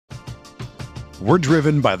We're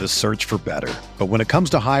driven by the search for better. But when it comes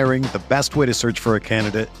to hiring, the best way to search for a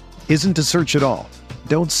candidate isn't to search at all.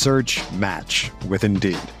 Don't search, match with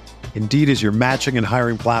Indeed. Indeed is your matching and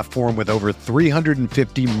hiring platform with over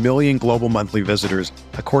 350 million global monthly visitors,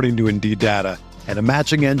 according to Indeed data, and a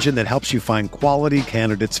matching engine that helps you find quality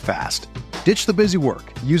candidates fast. Ditch the busy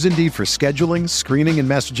work. Use Indeed for scheduling, screening, and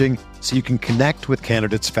messaging so you can connect with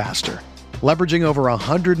candidates faster. Leveraging over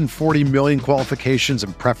 140 million qualifications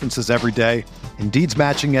and preferences every day, Indeed's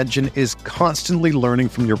matching engine is constantly learning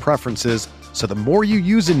from your preferences, so the more you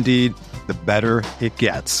use Indeed, the better it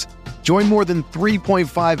gets. Join more than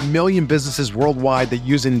 3.5 million businesses worldwide that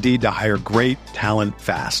use Indeed to hire great talent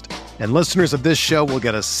fast. And listeners of this show will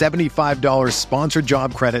get a $75 sponsored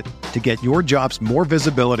job credit to get your jobs more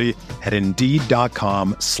visibility at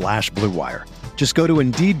Indeed.com/Blue Wire. Just go to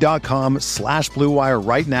Indeed.com/Blue Wire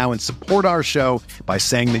right now and support our show by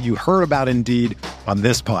saying that you heard about Indeed on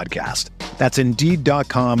this podcast. That's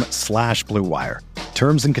Indeed.com/Blue Wire.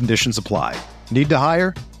 Terms and conditions apply. Need to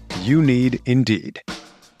hire? You need Indeed.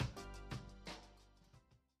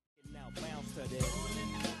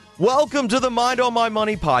 Welcome to the Mind on My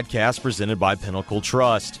Money podcast presented by Pinnacle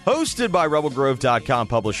Trust. Hosted by RebelGrove.com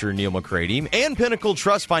publisher Neil McCready and Pinnacle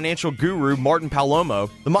Trust financial guru Martin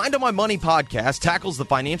Palomo, the Mind on My Money podcast tackles the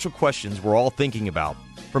financial questions we're all thinking about.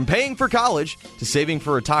 From paying for college to saving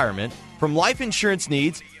for retirement, from life insurance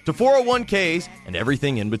needs to 401ks and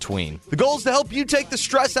everything in between. The goal is to help you take the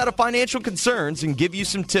stress out of financial concerns and give you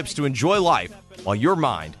some tips to enjoy life while your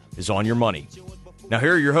mind is on your money. Now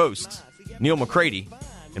here are your hosts, Neil McCready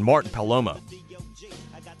and Martin Palomo.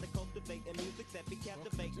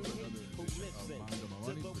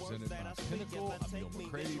 Presented by Pinnacle. I'm Neil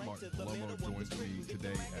McCready. Martin Palomo joins me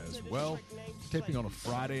today as well. Taping on a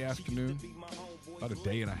Friday afternoon, about a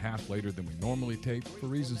day and a half later than we normally tape, for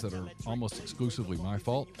reasons that are almost exclusively my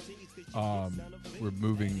fault. We're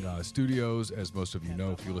moving studios, as most of you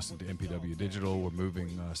know if you listen to MPW Digital. We're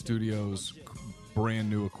moving studios, brand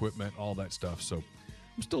new equipment, all that stuff. So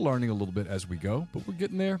I'm still learning a little bit as we go, but we're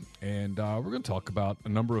getting there, and we're going to talk about a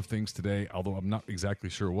number of things today, although I'm not exactly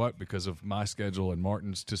sure what because of my schedule and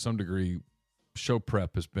Martin's. To some degree, show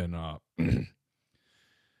prep has been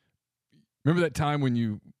remember that time when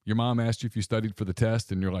your mom asked you if you studied for the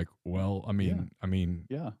test, and you're like, well, I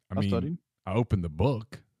studied. I opened the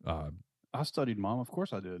book. I studied, Mom. Of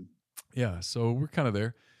course I did. Yeah, so we're kind of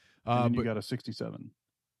there. And you got a 67.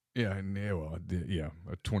 Yeah, a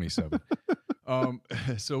 27.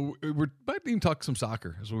 So we're might even talk some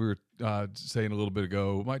soccer, as we were saying a little bit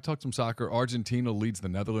ago. We might talk some soccer. Argentina leads the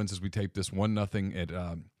Netherlands as we tape this 1-0 at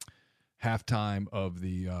halftime of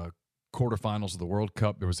the quarterfinals of the World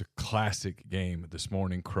Cup. There was a classic game this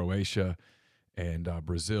morning, Croatia and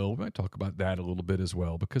Brazil. We might talk about that a little bit as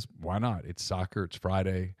well, because why not? It's soccer. It's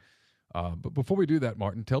Friday. But before we do that,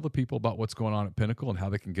 Martin, tell the people about what's going on at Pinnacle and how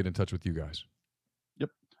they can get in touch with you guys.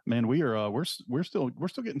 Man, we are we're still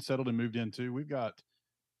getting settled and moved into. We've got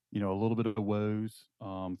a little bit of woes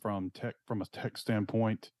from a tech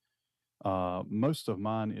standpoint. Most of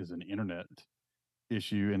mine is an internet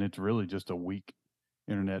issue, and it's really just a weak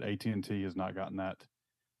internet. AT&T has not gotten that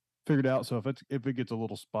figured out. So if it gets a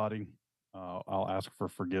little spotty, I'll ask for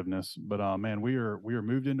forgiveness. But man, we are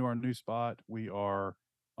moved into our new spot. We are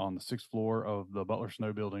on the 6th floor of the Butler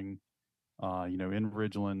Snow Building, in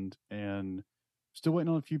Ridgeland, and still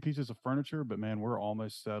waiting on a few pieces of furniture, but man, we're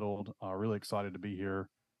almost settled. Really excited to be here.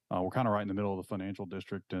 We're kind of right in the middle of the financial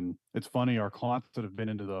district, and it's funny. Our clients that have been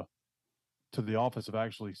into the office have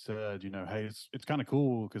actually said, hey, it's kind of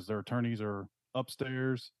cool because their attorneys are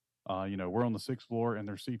upstairs. We're on the 6th floor, and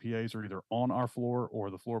their CPAs are either on our floor or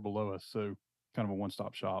the floor below us. So kind of a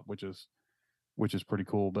one-stop shop, which is pretty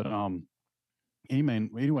cool. But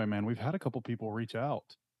anyway, man, we've had a couple people reach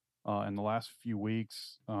out in the last few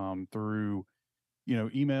weeks through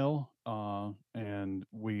email, and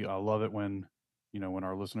I love it when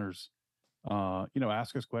our listeners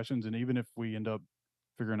ask us questions, and even if we end up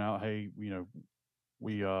figuring out, hey, we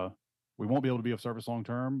won't be able to be of service long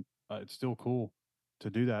term, it's still cool to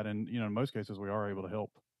do that. And in most cases we are able to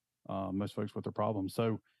help most folks with their problems.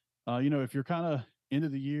 So if you're kind of end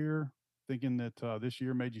of the year thinking that this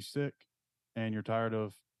year made you sick and you're tired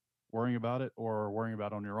of worrying about it or worrying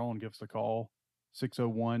about it on your own, give us a call,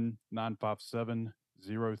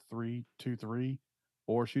 601-957-0323,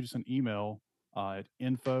 or shoot us an email at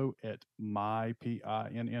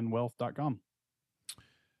info@mypinnwealth.com.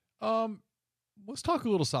 Let's talk a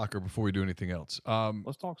little soccer before we do anything else.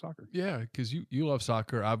 Let's talk soccer. Yeah, because you love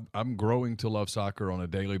soccer. I'm growing to love soccer on a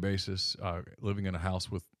daily basis, living in a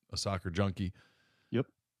house with a soccer junkie. Yep.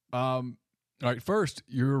 All right, first,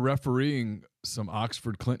 you're refereeing some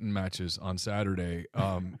Oxford Clinton matches on Saturday.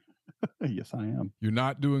 Yes, I am. You're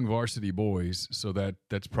not doing varsity boys, so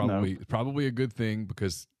that's probably a good thing,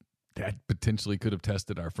 because that potentially could have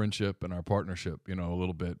tested our friendship and our partnership, a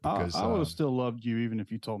little bit. Because I would have still loved you even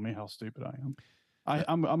if you told me how stupid I am.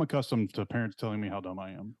 I'm accustomed to parents telling me how dumb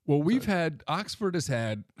I am. Well, Oxford has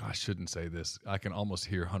had, I shouldn't say this. I can almost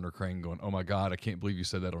hear Hunter Crane going, "Oh my God, I can't believe you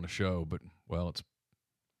said that on a show." But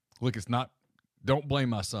it's not. Don't blame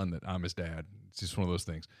my son that I'm his dad. It's just one of those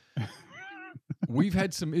things. We've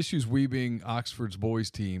had some issues, we being Oxford's boys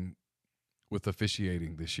team, with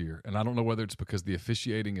officiating this year. And I don't know whether it's because the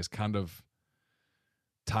officiating is kind of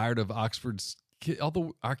tired of Oxford's kids.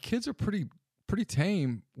 Although our kids are pretty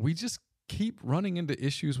tame, we just keep running into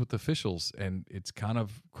issues with officials, and it's kind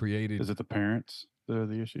of created. Is it the parents that are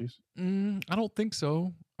the issues? I don't think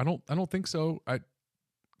so. I don't think so.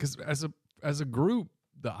 Because as a group,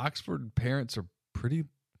 the Oxford parents are pretty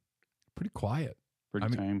quiet.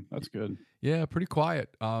 Pretty tame. That's good. Yeah, pretty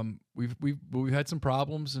quiet. We've had some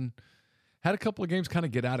problems and had a couple of games kind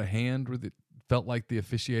of get out of hand where it felt like the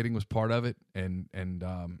officiating was part of it, and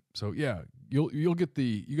so yeah, you get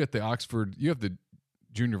the Oxford, you have the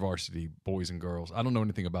junior varsity boys and girls. I don't know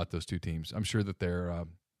anything about those two teams. I'm sure that they're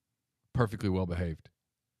perfectly well behaved.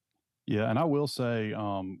 Yeah, and I will say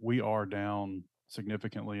we are down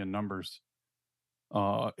significantly in numbers.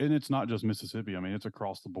 And it's not just Mississippi. I mean, it's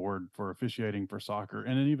across the board for officiating for soccer.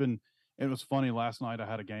 And it was funny last night. I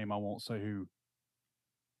had a game. I won't say who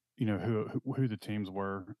the teams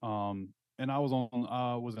were. And I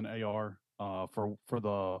was an AR for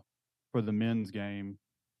the men's game,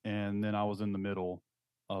 and then I was in the middle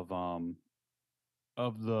of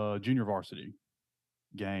the junior varsity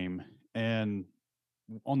game. And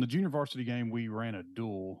on the junior varsity game, we ran a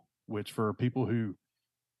duel, which for people who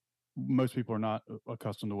most people are not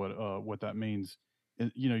accustomed to what that means. And,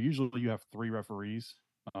 usually you have 3 referees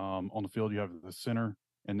on the field. You have the center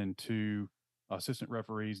and then 2 assistant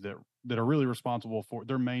referees that are really responsible for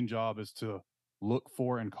their main job is to look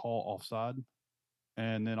for and call offside,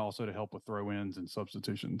 and then also to help with throw-ins and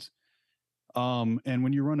substitutions. And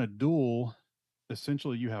when you run a duel,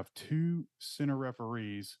 essentially you have 2 center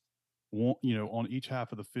referees, on each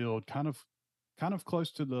half of the field, kind of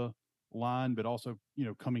close to the line, but also,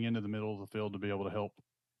 coming into the middle of the field to be able to help,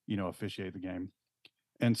 officiate the game.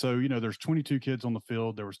 And so, there's 22 kids on the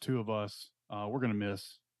field. There was 2 of us. We're going to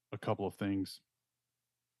miss a couple of things.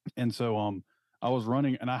 And so, I was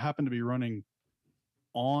running, and I happened to be running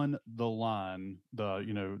on the line,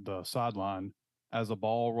 the sideline, as a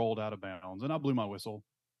ball rolled out of bounds, and I blew my whistle,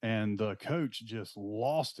 and the coach just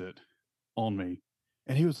lost it on me.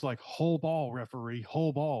 And he was like, "Whole ball, referee,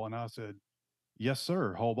 whole ball." And I said, "Yes,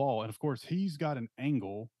 sir, whole ball." And of course, he's got an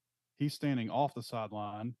angle. He's standing off the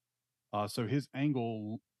sideline. So his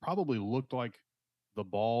angle probably looked like the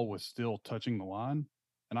ball was still touching the line.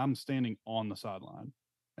 And I'm standing on the sideline.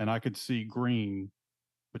 And I could see green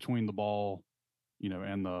between the ball,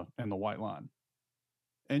 and the white line.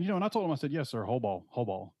 And, and I told him, I said, "Yes, sir, whole ball, whole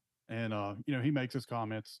ball." And, he makes his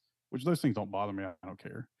comments, which those things don't bother me. I don't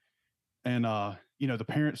care. And, the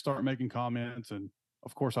parents start making comments. And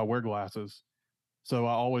of course, I wear glasses. So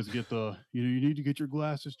I always get the, you need to get your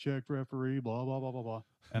glasses checked, referee, blah, blah, blah, blah, blah.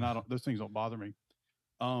 And those things don't bother me.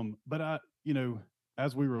 But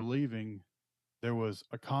as we were leaving, there was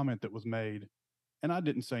a comment that was made, and I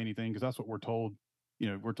didn't say anything because that's what we're told.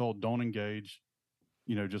 We're told don't engage,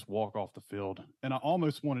 just walk off the field. And I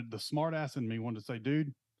almost wanted, the smart ass in me wanted to say,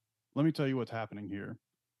 "Dude, let me tell you what's happening here.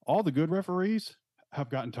 All the good referees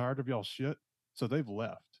have gotten tired of y'all's shit, so they've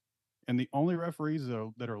left. And the only referees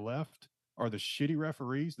that are left are the shitty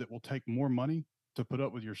referees that will take more money to put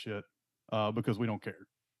up with your shit because we don't care."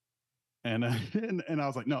 And, and I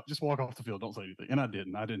was like, "No, just walk off the field. Don't say anything." And I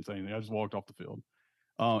didn't say anything. I just walked off the field.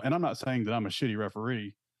 And I'm not saying that I'm a shitty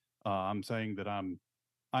referee. I'm saying that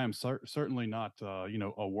I am certainly not,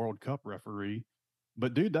 a World Cup referee.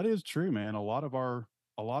 But dude, that is true, man. A lot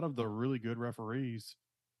of the really good referees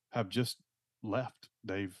have just left.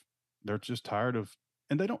 They're just tired of,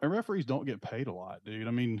 and referees don't get paid a lot, dude.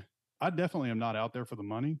 I mean, I definitely am not out there for the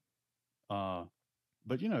money. But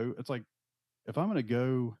it's like, if I'm going to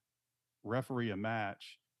go referee a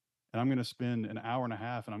match and I'm going to spend an hour and a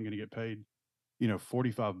half and I'm going to get paid,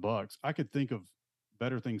 $45, I could think of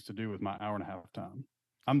better things to do with my hour and a half time.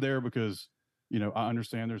 I'm there because, I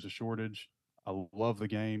understand there's a shortage. I love the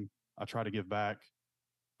game. I try to give back.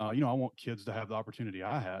 I want kids to have the opportunity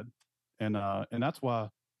I had. And that's why,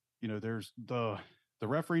 there's the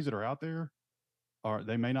referees that are out there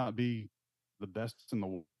they may not be the best in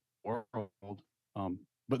the world,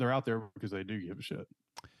 but they're out there because they do give a shit.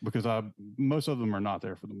 because most of them are not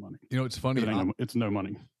there for the money. You know, it's funny. It's no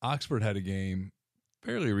money. Oxford had a game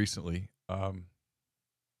fairly recently, and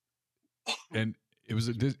it was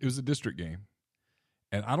a district game,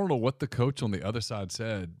 and I don't know what the coach on the other side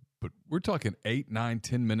said, but we're talking 8, 9,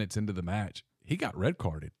 10 minutes into the match, he got red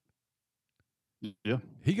carded. Yeah,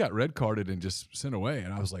 he got red carded and just sent away,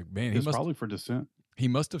 and I was like, man, he must probably for dissent. He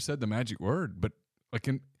must have said the magic word, but like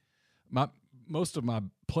most of my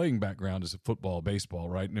playing background is football, baseball,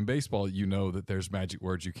 right? And in baseball, you know that there's magic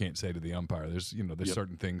words you can't say to the umpire. There's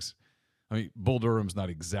certain things. I mean, Bull Durham's not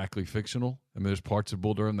exactly fictional. I mean, there's parts of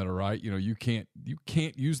Bull Durham that are right. You know, you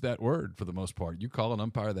can't use that word for the most part. You call an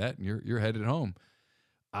umpire that, and you're headed home.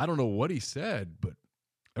 I don't know what he said, but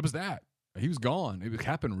that was that. He was gone. It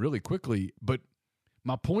happened really quickly. But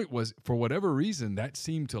my point was, for whatever reason, that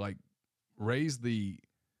seemed to like raise the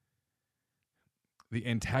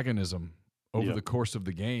antagonism over the course of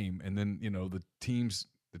the game, and then the teams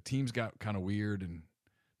got kind of weird, and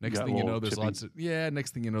next thing you know, there's lots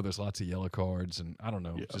of yellow cards, and I don't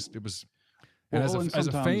know, it was. And as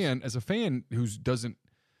a fan who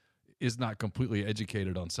is not completely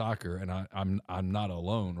educated on soccer, and I'm not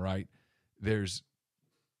alone, right?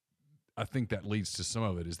 I think that leads to some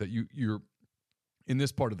of it is that you're in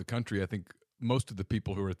this part of the country. I think most of the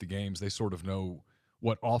people who are at the games, they sort of know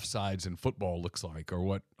what offsides in football looks like, or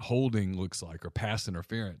what holding looks like, or pass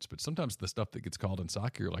interference. But sometimes the stuff that gets called in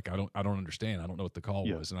soccer, you're like, I don't understand. I don't know what the call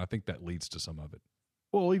was, and I think that leads to some of it.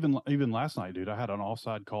 Well, even last night, dude, I had an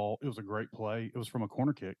offside call. It was a great play. It was from a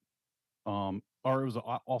corner kick, or it was an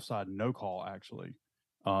offside no call actually.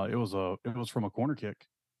 It was from a corner kick,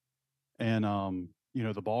 and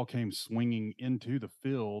the ball came swinging into the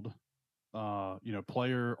field.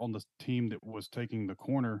 Player on the team that was taking the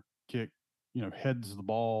corner kick, heads the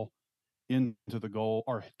ball into the goal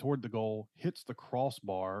or toward the goal, hits the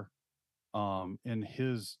crossbar, and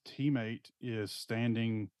his teammate is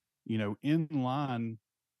standing, in line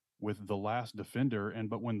with the last defender.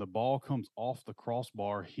 But when the ball comes off the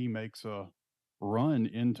crossbar, he makes a run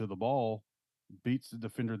into the ball, beats the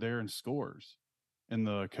defender there, and scores. And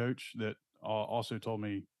the coach that also told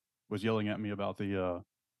me was yelling at me about the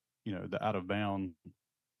out of bounds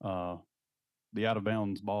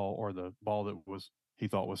ball, or the ball that he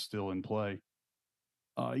thought was still in play.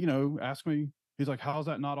 Asked me, he's like, "How's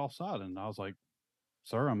that not offside?" And I was like,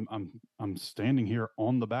 "Sir, I'm standing here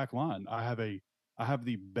on the back line. I have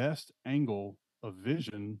the best angle of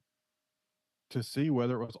vision to see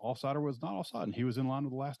whether it was offside or was not offside." And he was in line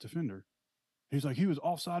with the last defender. He's like, "He was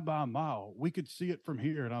offside by a mile. We could see it from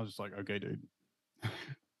here." And I was just like, "Okay, dude."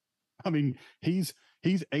 I mean, he's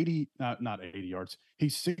 80, not 80 yards.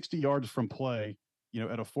 He's 60 yards from play,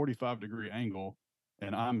 at a 45-degree angle,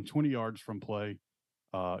 and I'm 20 yards from play,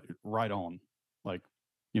 right on, like,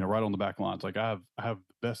 right on the back lines. Like I have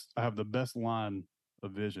the best line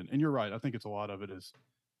of vision. And you're right. I think it's a lot of it is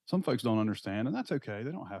some folks don't understand, and that's okay.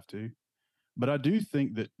 They don't have to. But I do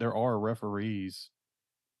think that there are referees,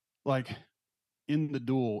 like in the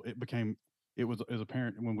duel, it was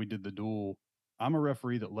apparent when we did the duel. I'm a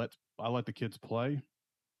referee that I let the kids play.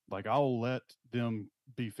 Like I'll let them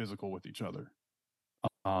be physical with each other.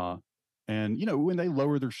 And when they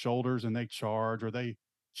lower their shoulders and they charge, or they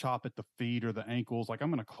chop at the feet or the ankles, like I'm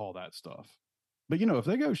going to call that stuff. But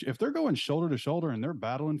if they're going shoulder to shoulder and they're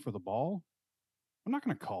battling for the ball, I'm not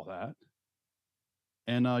going to call that.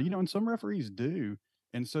 And and some referees do.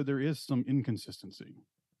 And so there is some inconsistency.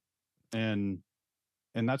 And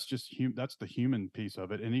that's just that's the human piece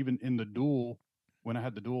of it. And even in the duel, when I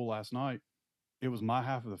had the duel last night, it was my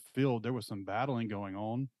half of the field. There was some battling going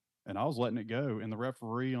on, and I was letting it go. And the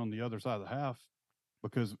referee on the other side of the half,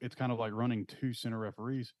 because it's kind of like running two center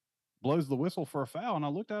referees, blows the whistle for a foul. And I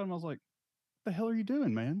looked at him, I was like, "What the hell are you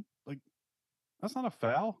doing, man? Like, that's not a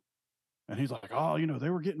foul." And he's like, "Oh, they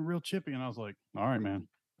were getting real chippy." And I was like, "All right, man."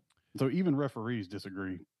 So even referees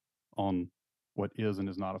disagree on what is and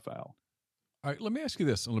is not a foul. All right, let me ask you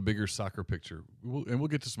this on a bigger soccer picture, we'll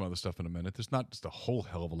get to some other stuff in a minute. There's not just a whole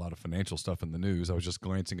hell of a lot of financial stuff in the news. I was just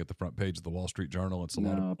glancing at the front page of the Wall Street Journal. It's a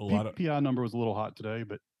lot of PPI number was a little hot today,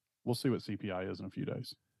 but we'll see what CPI is in a few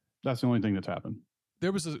days. That's the only thing that's happened.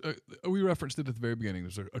 There was we referenced it at the very beginning.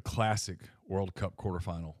 There's a classic World Cup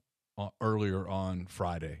quarterfinal earlier on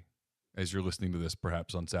Friday, as you're listening to this,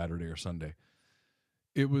 perhaps on Saturday or Sunday.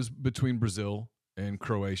 It was between Brazil and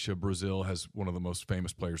Croatia. Brazil has one of the most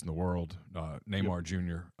famous players in the world, Neymar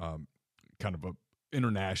Jr., kind of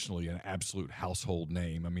internationally an absolute household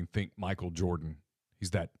name. I mean, think Michael Jordan.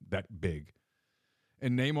 He's that big.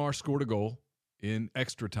 And Neymar scored a goal in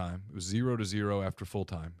extra time. It was 0-0 after full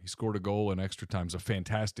time. He scored a goal in extra time. It was a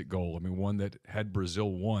fantastic goal. I mean, one that had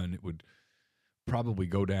Brazil won, it would probably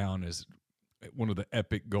go down as one of the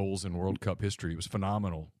epic goals in World Cup history. It was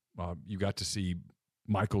phenomenal. You got to see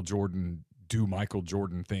Michael Jordan do Michael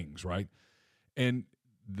Jordan things, right? And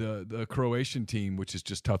the Croatian team, which is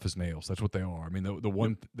just tough as nails. That's what they are. I mean, the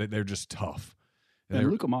one they're just tough. And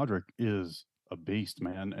Luka Modric is a beast,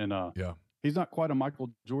 man. And yeah, he's not quite a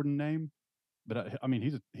Michael Jordan name, but I mean,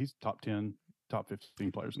 he's top 10, top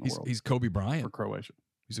 15 players in the world. He's Kobe Bryant for Croatia.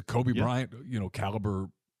 He's a Kobe Bryant, caliber.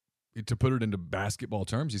 To put it into basketball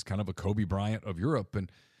terms, he's kind of a Kobe Bryant of Europe, and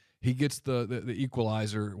he gets the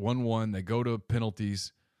equalizer 1-1. They go to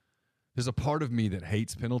penalties. There's a part of me that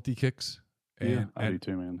hates penalty kicks. And I do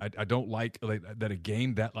too, man. I don't like that a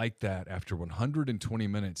game like that after 120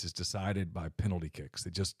 minutes is decided by penalty kicks.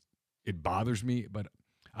 It bothers me, but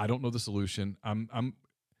I don't know the solution.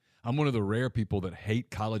 I'm one of the rare people that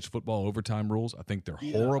hate college football overtime rules. I think they're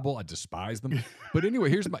horrible. I despise them. But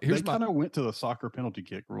anyway, here's my they kind of went to the soccer penalty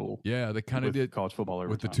kick rule. Yeah, they kind of did college football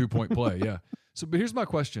overtime. with the 2-point play. Yeah. So, but here's my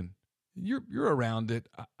question: You're around it.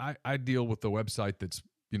 I deal with the website that's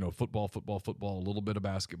football, a little bit of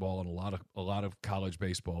basketball, and a lot of college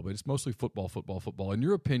baseball, but it's mostly football. In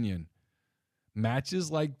your opinion,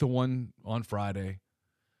 matches like the one on Friday,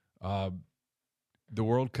 the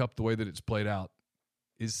World Cup, the way that it's played out.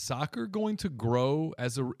 Is soccer going to grow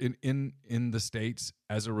in the States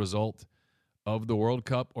as a result of the World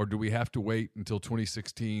Cup, or do we have to wait until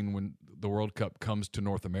 2016 when the World Cup comes to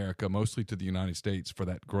North America, mostly to the United States, for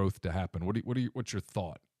that growth to happen? What's your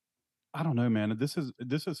thought? I don't know, man. This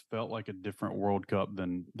has felt like a different World Cup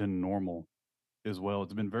than normal as well.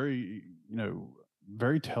 It's been very,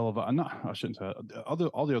 very televised. I shouldn't say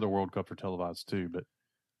that. All the other World Cups are televised too, but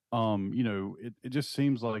it just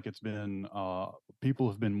seems like it's been people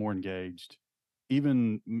have been more engaged.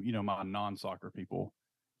 Even my non-soccer people,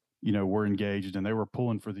 were engaged, and they were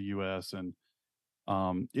pulling for the U.S. and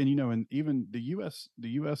even the U.S.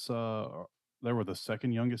 They were the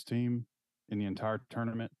second youngest team in the entire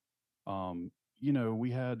tournament. We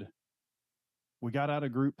got out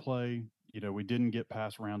of group play. We didn't get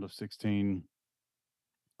past round of 16,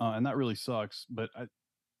 and that really sucks. But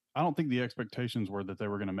I don't think the expectations were that they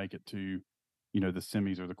were going to make it to, the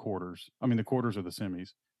semis or the quarters. I mean, the quarters or the semis.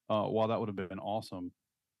 While that would have been awesome,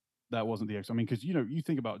 that wasn't the because you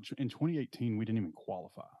think about in 2018 we didn't even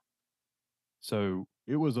qualify. So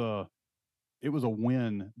it was a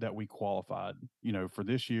win that we qualified, for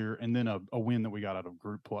this year, and then a win that we got out of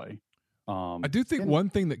group play. I do think one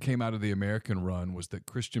thing that came out of the American run was that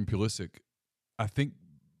Christian Pulisic, I think,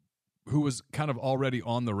 who was kind of already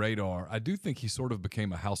on the radar, I do think he sort of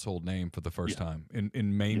became a household name for the first time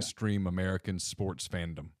in mainstream American sports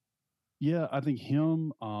fandom. Yeah, I think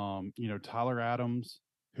him, Tyler Adams,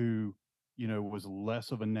 who, was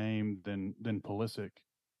less of a name than Pulisic,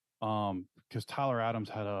 because Tyler Adams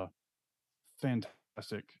had a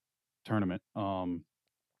fantastic tournament, and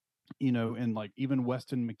like even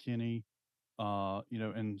Weston McKennie,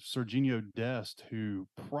 and Serginho Dest, who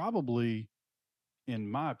probably, in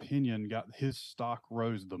my opinion, got his stock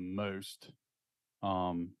rose the most,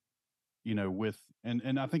 with,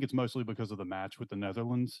 and I think it's mostly because of the match with the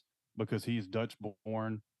Netherlands, because he's Dutch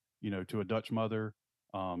born, to a Dutch mother,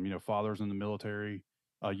 father's in the military,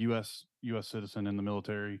 U.S. citizen in the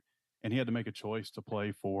military, and he had to make a choice to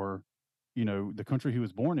play for, the country he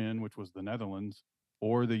was born in, which was the Netherlands,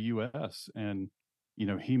 or the U.S. And,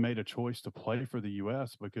 he made a choice to play for the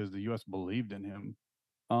U.S. because the U.S. believed in him.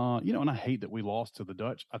 And I hate that we lost to the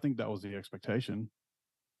Dutch. I think that was the expectation.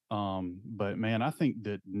 But man, I think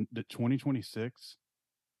that 2026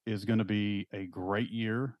 is going to be a great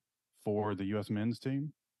year for the U.S. men's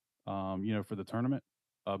team, for the tournament,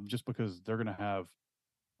 just because they're going to have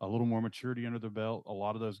a little more maturity under their belt. A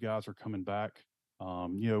lot of those guys are coming back.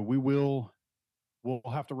 We'll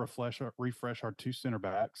have to refresh our two center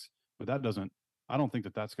backs, but I don't think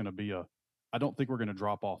that's going to be I don't think we're going to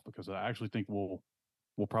drop off, because I actually think we'll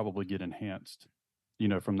probably get enhanced,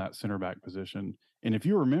 from that center back position. And if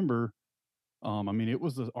you remember, it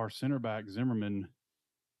was our center back Zimmerman,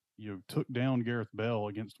 took down Gareth Bale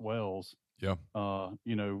against Wales, in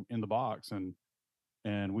the box,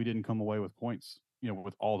 and we didn't come away with points,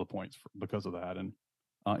 with all the points because of that. And,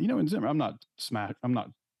 and Zimmerman, I'm not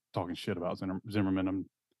talking shit about Zimmerman.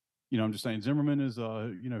 I'm just saying Zimmerman is,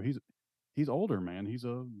 he's older, man. He's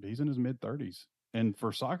in his mid 30s, and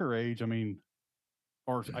for soccer age,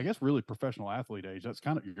 or I guess really professional athlete age, you're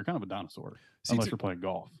kind of a dinosaur. See, unless you're playing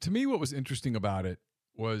golf. To me, what was interesting about it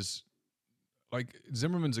was, like,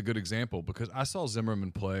 Zimmerman's a good example, because I saw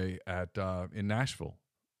Zimmerman play in Nashville.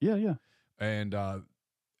 Yeah. And at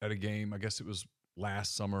a game, I guess it was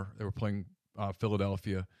last summer, they were playing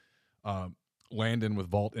Philadelphia. Landon with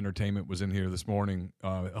Vault Entertainment was in here this morning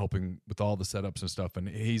helping with all the setups and stuff, and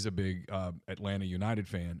he's a big Atlanta United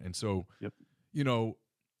fan. And so, you know,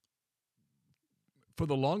 for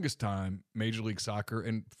the longest time, Major League Soccer,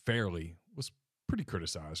 and fairly, was pretty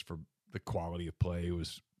criticized for the quality of play. It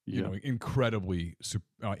was, you know, incredibly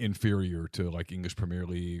inferior to like English Premier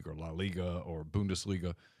League or La Liga or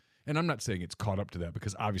Bundesliga. And I'm not saying it's caught up to that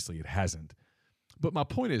because obviously it hasn't. But my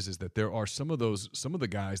point is that there are some of the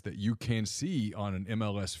guys that you can see on an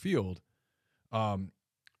MLS field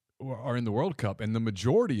are in the World Cup, and the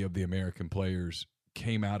majority of the American players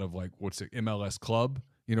came out of like MLS Club,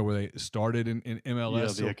 you know, where they started in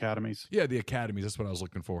MLS. Yeah, the academies. Yeah, the academies. That's what I was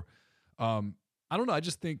looking for. I don't know.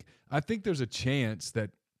 I think there's a chance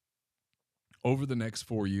that over the next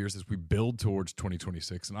 4 years, as we build towards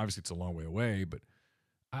 2026, and obviously it's a long way away, but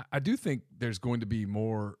I do think there's going to be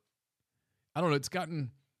more. I don't know.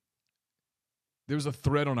 There was a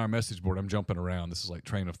thread on our message board. I'm jumping around. This is like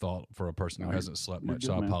train of thought for a person who hasn't slept much,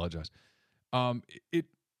 so I apologize. There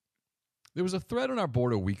was a thread on our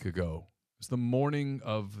board a week ago. It was the morning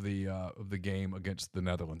of the game against the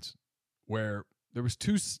Netherlands, where there was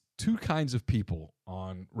two kinds of people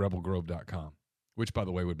on rebelgrove.com, which, by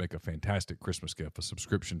the way, would make a fantastic Christmas gift, a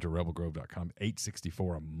subscription to rebelgrove.com,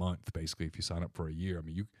 $8.64 a month, basically, if you sign up for a year. I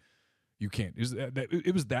mean, you can't.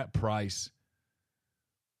 It was that price.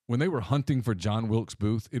 When they were hunting for John Wilkes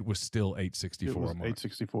Booth, it was still $8.64 a month.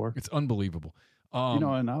 $8.64. It's unbelievable. You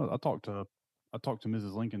know, and I talked to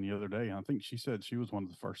Mrs. Lincoln the other day, and I think she said she was one of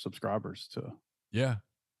the first subscribers to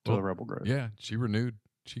the Rebel Grove. Yeah, she renewed.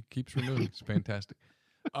 She keeps renewing. It's fantastic.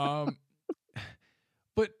 But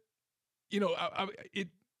you know, it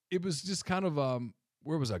was just kind of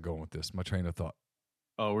where was I going with this? My train of thought.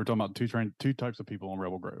 Oh, we're talking about two types of people on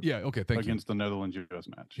Rebel Grove. Yeah, okay, thank you. Against the Netherlands-US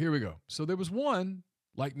match. Here we go. So there was one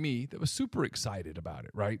like me that was super excited about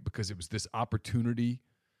it, right? Because it was this opportunity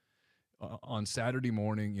on Saturday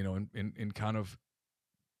morning, you know, in kind of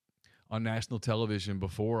on national television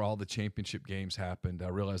before all the championship games happened. I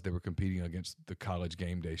realized they were competing against the College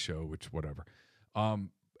Game Day show, which whatever.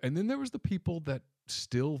 And then there was the people that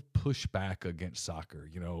still push back against soccer.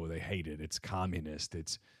 You know, they hate it. It's communist.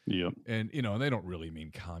 And you know, and they don't really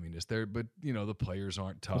mean communist there, but you know, the players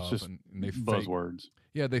aren't tough, and they buzzwords.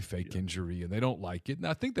 They fake injury, and they don't like it. And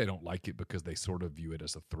I think they don't like it because they sort of view it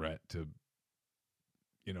as a threat to,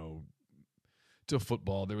 you know, to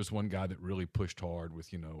football. There was one guy that really pushed hard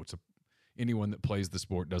with, you know, anyone that plays the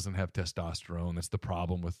sport doesn't have testosterone. That's the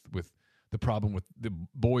problem with the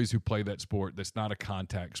boys who play that sport. That's not a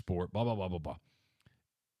contact sport. Blah blah blah blah blah.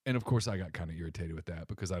 And of course, I got kind of irritated with that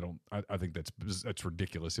because I think that's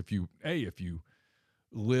ridiculous. If you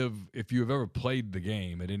have ever played the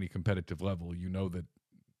game at any competitive level, you know that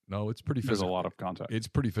no, it's pretty physical. There's a lot of contact. It's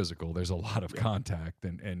pretty physical. There's a lot of contact,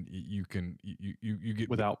 and you get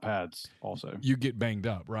without pads also. You get banged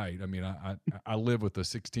up, right? I mean, I live with a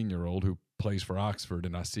 16-year-old who plays for Oxford,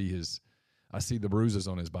 and I see the bruises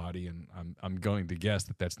on his body, and I'm going to guess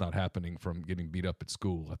that that's not happening from getting beat up at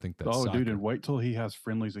school. I think that's soccer. Dude, and wait till he has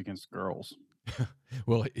friendlies against girls.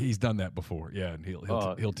 Well, he's done that before, yeah, and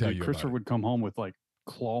he'll tell you. Christopher would come home with like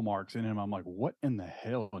claw marks in him. I'm like, what in the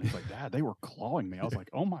hell? And he's like, Dad, they were clawing me. I was like,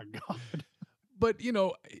 oh my God. But you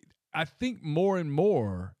know, I think more and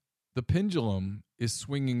more the pendulum is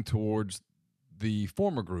swinging towards the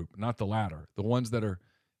former group, not the latter. The ones that are,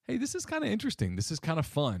 hey, this is kind of interesting. This is kind of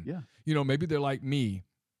fun. Yeah. You know, maybe they're like me.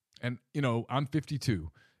 And, you know, I'm 52.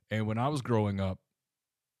 And when I was growing up,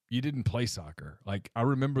 you didn't play soccer. Like, I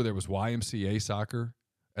remember there was YMCA soccer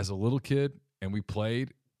as a little kid, and we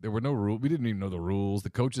played. There were no rules. We didn't even know the rules. The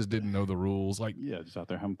coaches didn't know the rules. Like, yeah, just out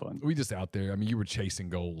there having fun. We just out there. I mean, you were chasing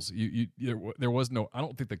goals. There was no. I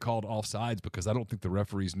don't think they called offsides because I don't think the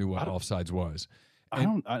referees knew what offsides was.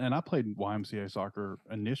 And I played YMCA soccer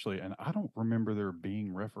initially, and I don't remember there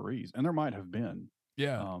being referees, and there might have been.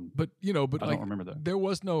 Yeah, but I like, don't remember that. There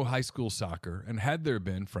was no high school soccer, and had there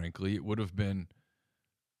been, frankly, it would have been.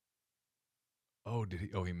 Oh, did he?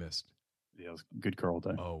 Oh, he missed. Yeah, it was a good curl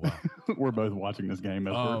day. Oh, wow. We're both watching this game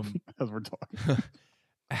as we're talking.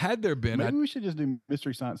 Had there been, maybe we should just do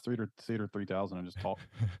Mystery Science Theater 3000 and just talk,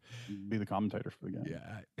 be the commentators for the game.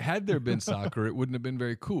 Yeah, had there been soccer, it wouldn't have been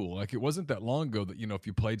very cool. Like, it wasn't that long ago that, you know, if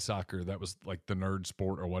you played soccer, that was like the nerd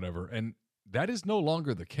sport or whatever. And that is no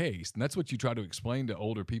longer the case. And that's what you try to explain to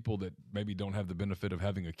older people that maybe don't have the benefit of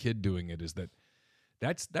having a kid doing it, is that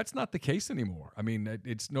that's not the case anymore. I mean,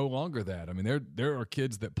 it's no longer that. I mean, there are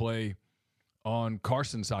kids that play on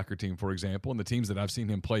Carson's soccer team, for example, and the teams that I've seen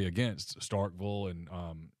him play against, Starkville and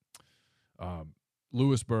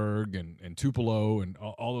Lewisburg and Tupelo and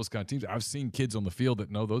all those kind of teams. I've seen kids on the field that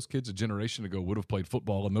know those kids a generation ago would have played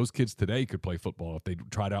football, and those kids today could play football if they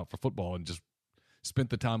tried out for football and just spent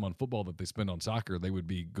the time on football that they spend on soccer. They would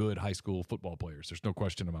be good high school football players. There's no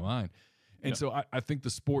question in my mind. And so I think the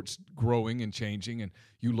sport's growing and changing, and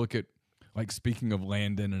you look at, like, speaking of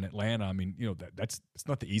Landon and Atlanta, I mean, it's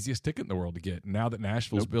not the easiest ticket in the world to get. Now that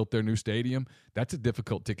Nashville's built their new stadium, that's a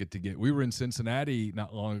difficult ticket to get. We were in Cincinnati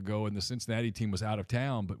not long ago, and the Cincinnati team was out of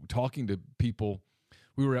town, but talking to people,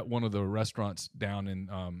 we were at one of the restaurants down in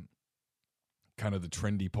kind of the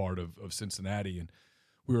trendy part of Cincinnati, and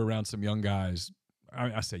we were around some young guys.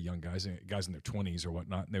 I say young guys in their 20s or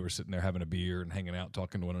whatnot, and they were sitting there having a beer and hanging out,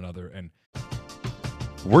 talking to one another, and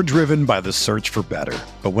We're driven by the search for better.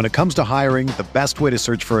 But when it comes to hiring, the best way to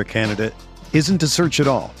search for a candidate isn't to search at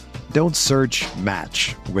all. Don't search,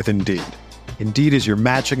 match with Indeed. Indeed is your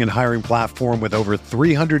matching and hiring platform with over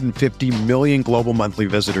 350 million global monthly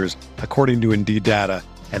visitors, according to Indeed data,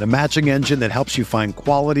 and a matching engine that helps you find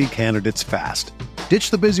quality candidates fast.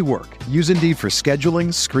 Ditch the busy work. Use Indeed for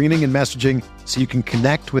scheduling, screening, and messaging so you can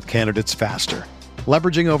connect with candidates faster.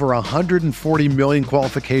 Leveraging over 140 million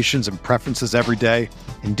qualifications and preferences every day,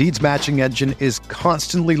 Indeed's matching engine is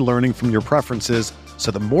constantly learning from your preferences,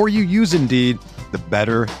 so the more you use Indeed, the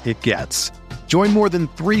better it gets. Join more than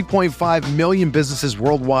 3.5 million businesses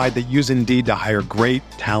worldwide that use Indeed to hire great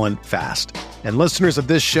talent fast. And listeners of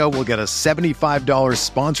this show will get a $75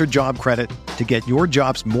 sponsored job credit to get your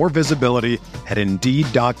jobs more visibility at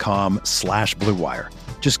Indeed.com/Blue Wire.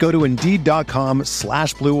 Just go to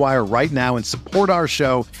Indeed.com/Blue Wire right now and support our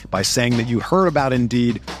show by saying that you heard about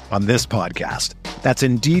Indeed on this podcast. That's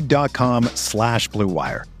Indeed.com/Blue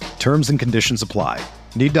Wire. Terms and conditions apply.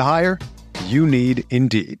 Need to hire? You need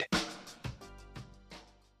Indeed.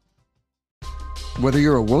 Whether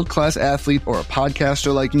you're a world-class athlete or a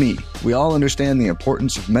podcaster like me, we all understand the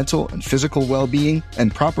importance of mental and physical well-being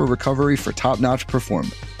and proper recovery for top-notch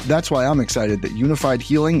performance. That's why I'm excited that Unified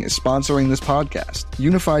Healing is sponsoring this podcast.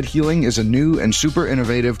 Unified Healing is a new and super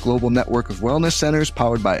innovative global network of wellness centers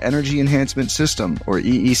powered by Energy Enhancement System, or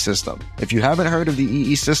EE System. If you haven't heard of the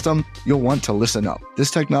EE System, you'll want to listen up.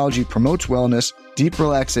 This technology promotes wellness, deep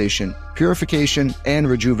relaxation, purification, and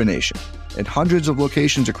rejuvenation. In hundreds of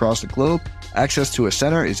locations across the globe, access to a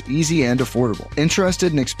center is easy and affordable.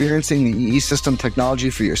 Interested in experiencing the EE System technology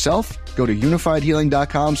for yourself? Go to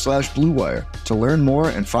unifiedhealing.com/Blue Wire to learn more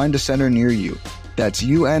and find a center near you. That's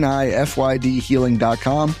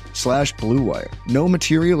UNIFYDhealing.com/Blue Wire. No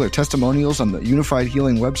material or testimonials on the Unified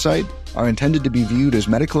Healing website are intended to be viewed as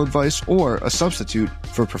medical advice or a substitute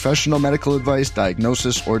for professional medical advice,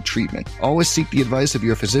 diagnosis, or treatment. Always seek the advice of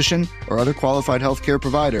your physician or other qualified healthcare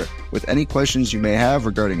provider with any questions you may have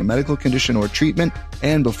regarding a medical condition or treatment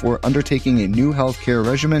and before undertaking a new healthcare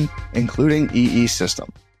regimen, including EE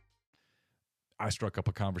System. I struck up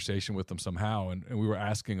a conversation with them somehow, and we were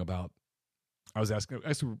asking about, at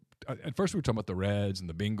first we were talking about the Reds and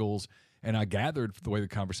the Bengals, and I gathered the way the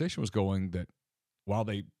conversation was going that while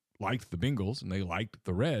they liked the Bengals and they liked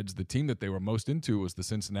the Reds, the team that they were most into was the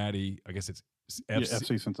Cincinnati, I guess it's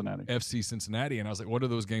FC Cincinnati. FC Cincinnati. And I was like, what are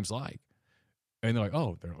those games like? And they're like,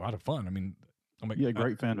 oh, they're a lot of fun. I mean, I'm like, yeah,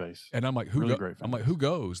 great fan base. And I'm like, who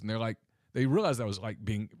goes? And they're like, they realized I was like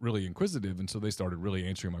being really inquisitive. And so they started really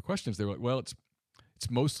answering my questions. They were like, well, it's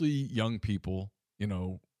mostly young people,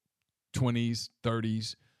 20s,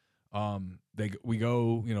 30s. We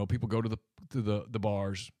go, people go to the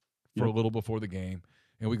bars for a little before the game.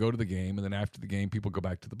 And we go to the game, and then after the game, people go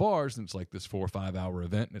back to the bars, and it's like this 4 or 5 hour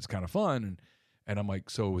event, and it's kind of fun. And I'm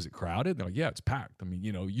like, so is it crowded? And they're like, yeah, it's packed. I mean,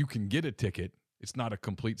 you can get a ticket. It's not a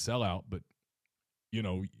complete sellout, but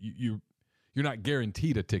you're not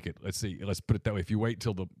guaranteed a ticket. Let's put it that way. If you wait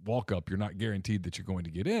till the walk up, you're not guaranteed that you're going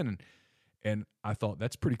to get in. And I thought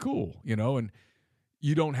that's pretty cool, and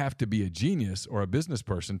you don't have to be a genius or a business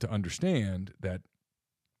person to understand that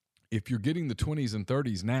if you're getting the 20s and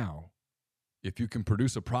 30s now, if you can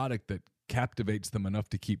produce a product that captivates them enough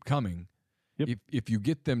to keep coming, if you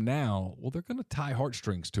get them now, well, they're going to tie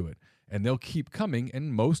heartstrings to it, and they'll keep coming,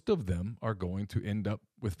 and most of them are going to end up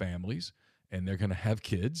with families, and they're going to have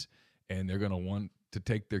kids, and they're going to want to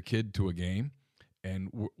take their kid to a game.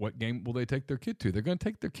 And what game will they take their kid to? They're going to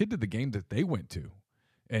take their kid to the game that they went to.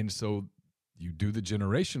 And so you do the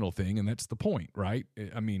generational thing, and that's the point, right?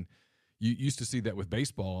 I mean, you used to see that with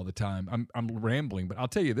baseball all the time. I'm rambling, but I'll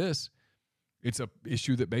tell you this. It's a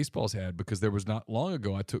issue that baseball's had because there was not long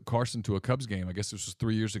ago, I took Carson to a Cubs game. I guess this was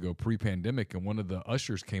 3 years ago, pre-pandemic, and one of the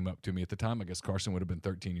ushers came up to me at the time. I guess Carson would have been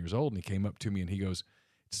 13 years old, and he came up to me and he goes,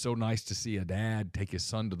 "It's so nice to see a dad take his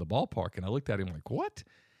son to the ballpark." And I looked at him like, "What?"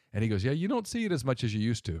 And he goes, "Yeah, you don't see it as much as you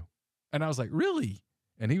used to." And I was like, really?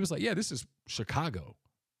 And he was like, yeah, this is Chicago,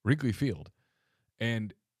 Wrigley Field.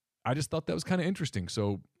 And I just thought that was kind of interesting.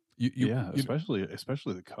 So especially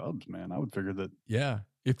the Cubs, man. I would figure that. Yeah.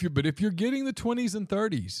 If you're getting the 20s and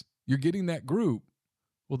 30s, you're getting that group.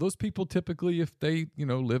 Well, those people typically, if they,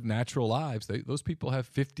 live natural lives, those people have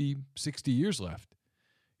 50, 60 years left.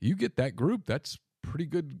 You get that group, that's pretty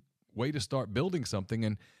good way to start building something.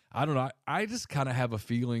 And I don't know, I just kind of have a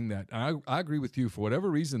feeling that I agree with you. For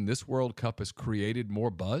whatever reason, this World Cup has created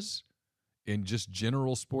more buzz in just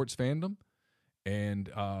general sports fandom. And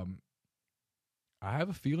I have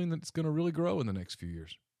a feeling that it's going to really grow in the next few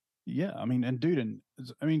years. Yeah, I mean,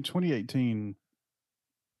 2018,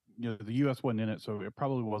 the U.S. wasn't in it, so it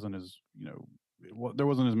probably wasn't as, there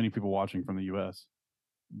wasn't as many people watching from the U.S.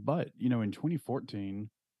 But, in 2014,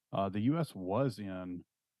 the U.S. was in,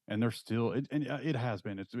 and they're still, it has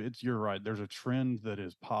been. It's you're right. There's a trend that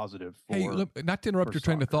is positive. Hey, not to interrupt your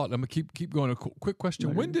train of thought. I'm gonna keep going. A quick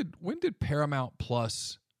question: No, when did Paramount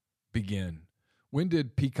Plus begin? When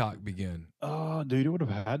did Peacock begin? Dude, it would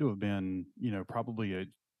have had to have been, probably a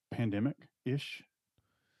pandemic-ish.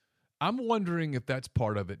 I'm wondering if that's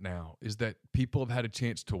part of it now, is that people have had a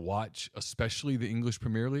chance to watch, especially the English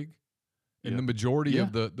Premier League, and the majority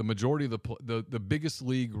of the biggest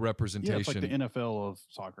league representation. Yeah, it's like the NFL of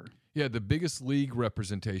soccer. Yeah, the biggest league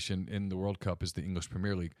representation in the World Cup is the English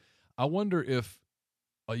Premier League. I wonder if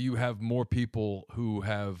you have more people who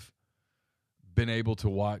have been able to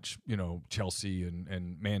watch, Chelsea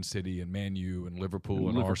and Man City and Man U and Liverpool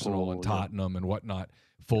and Arsenal and Tottenham and whatnot,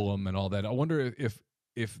 Fulham and all that. I wonder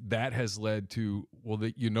if that has led to,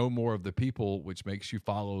 that more of the people, which makes you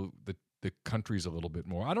follow the countries a little bit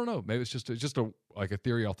more. I don't know. Maybe it's just a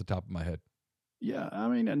theory off the top of my head. Yeah, I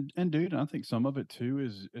mean, and dude, I think some of it too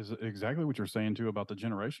is exactly what you're saying too about the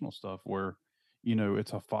generational stuff, where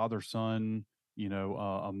it's a father son,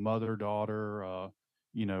 a mother daughter, a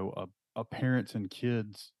parents and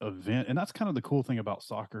kids event, and that's kind of the cool thing about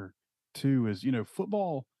soccer too. Is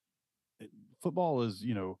football is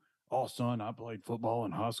oh son, I played football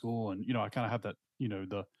in high school, and I kind of have that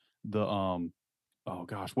oh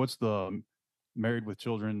gosh, what's the Married with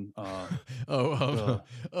Children? I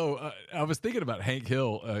was thinking about Hank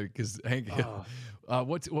Hill because Hank Hill.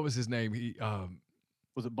 What was his name? He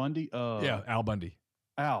was it Bundy? Yeah, Al Bundy.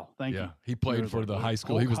 Al, thank you. Yeah, he played for the high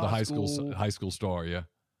school. He was the high school star. Yeah.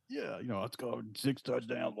 Yeah, let's go 6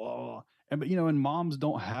 touchdowns, blah, blah. But and moms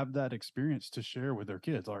don't have that experience to share with their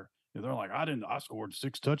kids. Or they're like, I scored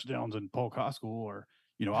 6 touchdowns in Polk High School, or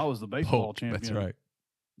I was the baseball champion. That's right.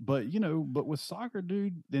 But but with soccer,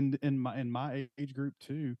 dude, in my age group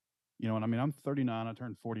too, and I mean, I'm 39. I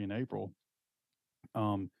turned 40 in April.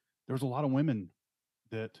 There's a lot of women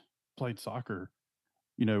that played soccer,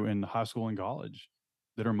 in high school and college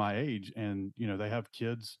that are my age, and they have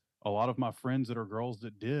kids. A lot of my friends that are girls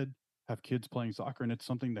that did have kids playing soccer, and it's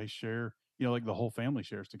something they share. Like the whole family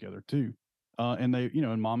shares together too. And they,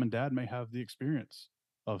 and mom and dad may have the experience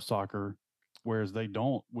of soccer, whereas they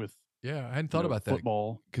don't with. Yeah, I hadn't thought about that.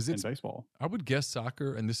 Football and baseball. I would guess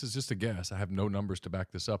soccer, and this is just a guess. I have no numbers to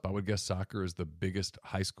back this up. I would guess soccer is the biggest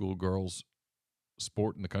high school girls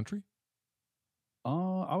sport in the country.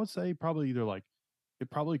 I would say probably either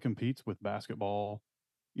it probably competes with basketball.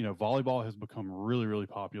 Volleyball has become really, really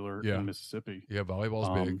popular in Mississippi. Yeah, volleyball is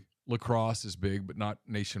big. Lacrosse is big, but not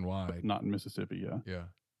nationwide. Not in Mississippi. Yeah. Yeah.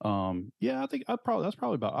 I think I think that's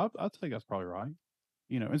probably right.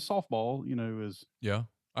 And softball, is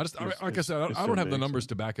I don't have the numbers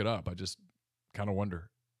to back it up. I just kind of wonder.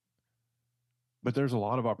 But there's a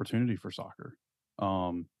lot of opportunity for soccer,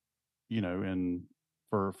 and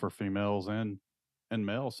for females and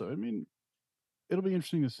males. So I mean, it'll be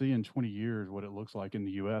interesting to see in 20 years what it looks like in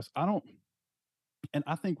the U.S. I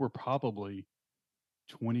think we're probably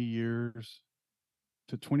 20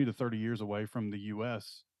 to 30 years away from the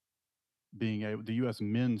U.S. the U.S.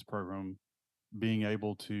 men's program being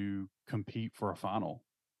able to compete for a final.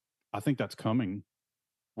 I think that's coming.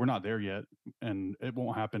 We're not there yet, and it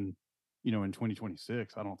won't happen, in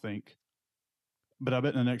 2026, I don't think. But I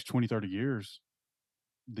bet in the next 20, 30 years,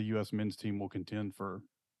 the U.S. men's team will contend for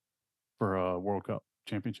a World Cup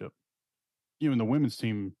championship. And the women's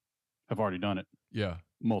team have already done it. Yeah.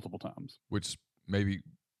 Multiple times. Which maybe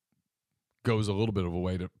goes a little bit of a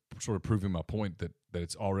way to sort of proving my point that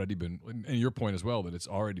it's already been, and your point as well, that it's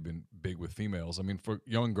already been big with females. I mean, for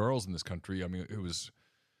young girls in this country, I mean, it was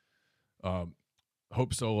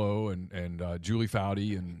Hope Solo and Julie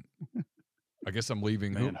Foudy, and I guess I'm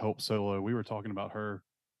leaving. Man, Hope Solo. We were talking about her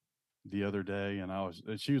the other day, and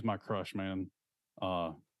she was my crush, man.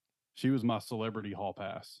 She was my celebrity hall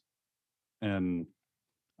pass, and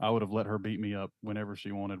I would have let her beat me up whenever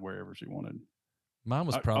she wanted, wherever she wanted. Mine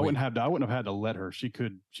was I probably. I wouldn't have had to let her.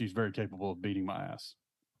 She's very capable of beating my ass,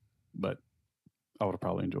 but I would have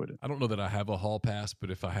probably enjoyed it. I don't know that I have a hall pass,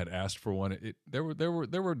 but if I had asked for one, there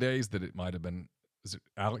were days that it might have been. Is it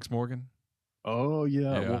Alex Morgan? Oh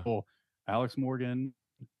yeah. Yeah. Well, Alex Morgan.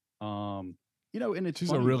 You know, and it's She's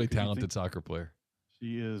a funny really because you talented think soccer player.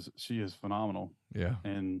 she is phenomenal Yeah.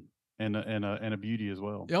 and a beauty as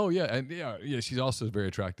well. Oh yeah, and yeah. She's also very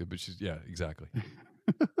attractive, but she's exactly.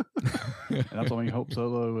 And that's why Hope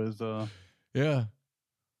Solo is. Yeah.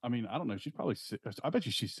 I mean, I don't know. She's probably I bet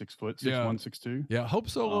you she's 6 foot, 6'1", Yeah. 6'2". Yeah, Hope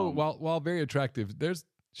Solo, while very attractive,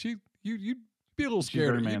 you'd be a little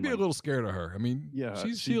scared. You'd be a little scared of her. I mean, yeah,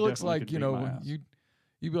 she looks like you'd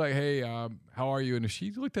be like, hey, how are you? And if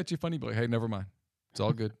she looked at you funny, you'd be like, hey, never mind, it's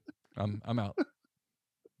all good. I'm out.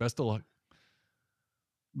 Best of luck.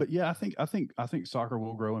 But yeah, I think soccer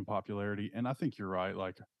will grow in popularity, and I think you're right.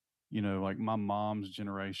 Like, you know, like my mom's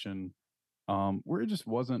generation, where it just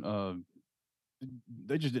wasn't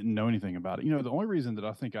they just didn't know anything about it. You know, the only reason that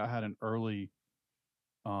I think I had an early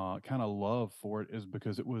kind of love for it is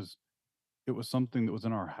because it was something that was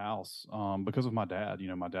in our house because of my dad. You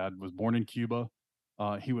know, my dad was born in Cuba.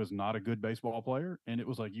 He was not a good baseball player, and it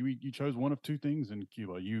was like you chose one of two things in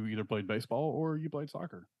Cuba. You either played baseball or you played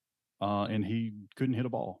soccer, and he couldn't hit a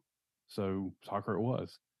ball, so soccer it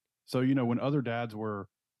was. So you know, when other dads were,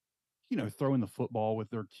 you know, throwing the football with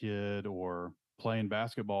their kid or playing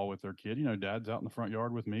basketball with their kid, you know, dad's out in the front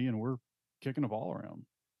yard with me, and we're kicking a ball around,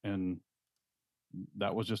 and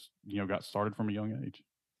that was just, you know, got started from a young age.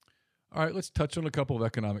 All right, let's touch on a couple of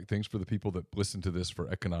economic things for the people that listen to this for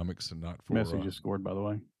economics and not for. Messi just scored, by the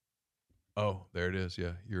way. Oh, there it is.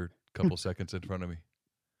 Yeah, you're a couple seconds in front of me.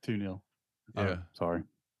 2-0. Yeah, sorry.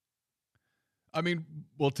 I mean,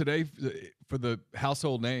 well, today for the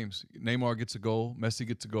household names, Neymar gets a goal, Messi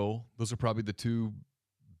gets a goal. Those are probably the two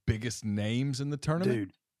biggest names in the tournament,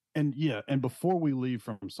 dude. And yeah, and before we leave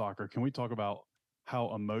from soccer, can we talk about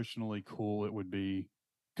how emotionally cool it would be?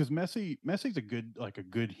 Because Messi's a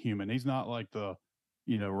good human. He's not like the,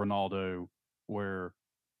 you know, Ronaldo, where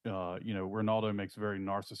you know, Ronaldo makes very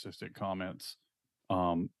narcissistic comments.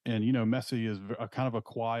 And you know, Messi is a kind of a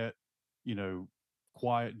quiet, you know,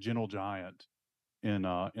 gentle giant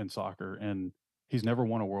in soccer, and he's never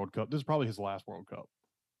won a World Cup. This is probably his last World Cup.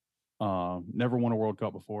 Never won a World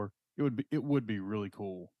Cup before. It would be really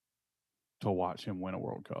cool to watch him win a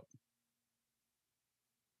World Cup.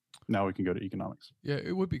 Now we can go to economics. Yeah,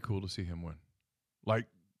 it would be cool to see him win. Like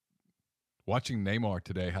watching Neymar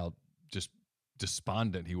today, how just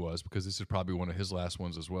despondent he was, because this is probably one of his last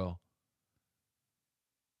ones as well.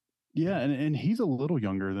 Yeah, and he's a little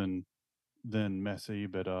younger than Messi,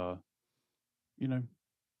 but you know,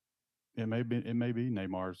 it may be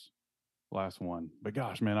Neymar's last one. But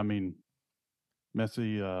gosh, man, I mean,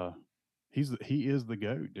 Messi, he is the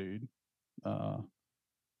GOAT, dude.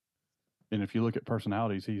 And if you look at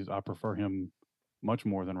personalities, I prefer him much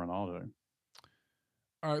more than Ronaldo.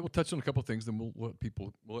 All right, we'll touch on a couple of things, then we'll let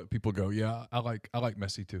people go. Yeah, I like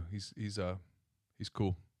Messi too. He's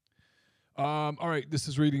cool. All right, this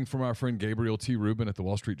is reading from our friend Gabriel T. Rubin at the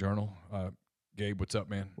Wall Street Journal. Gabe, what's up,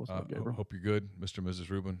 man? What's up, Gabriel? Hope you're good, Mr. and Mrs.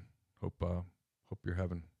 Rubin. Hope you're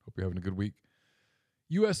having a good week.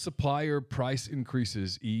 U.S. supplier price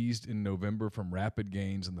increases eased in November from rapid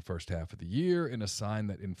gains in the first half of the year, in a sign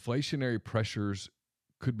that inflationary pressures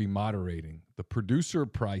could be moderating. The Producer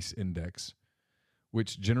Price Index,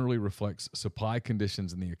 which generally reflects supply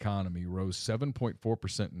conditions in the economy, rose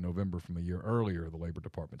 7.4% in November from a year earlier, the Labor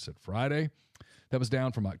Department said Friday. That was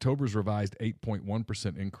down from October's revised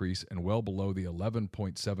 8.1% increase and well below the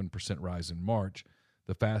 11.7% rise in March,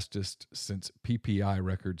 the fastest since PPI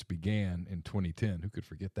records began in 2010. Who could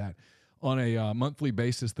forget that? On a monthly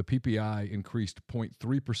basis, the PPI increased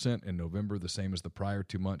 0.3% in November, the same as the prior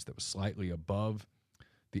 2 months. That was slightly above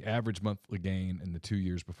the average monthly gain in the 2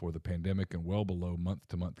 years before the pandemic and well below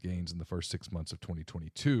month-to-month gains in the first 6 months of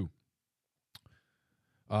 2022.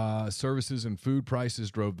 Services and food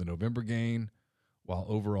prices drove the November gain, while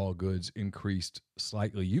overall goods increased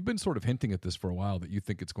slightly. You've been sort of hinting at this for a while, that you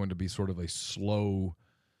think it's going to be sort of a slow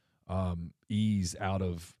ease out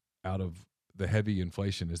of the heavy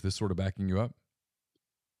inflation. Is this sort of backing you up?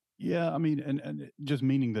 Yeah, I mean, and just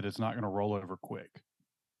meaning that it's not going to roll over quick.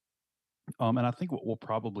 And I think what we'll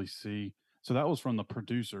probably see, so that was from the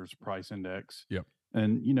Producer's Price Index. Yep.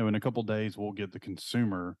 And, you know, in a couple of days, we'll get the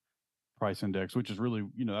Consumer Price Index, which is really,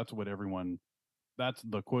 you know, that's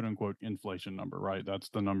the quote unquote inflation number, right? That's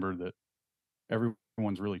the number that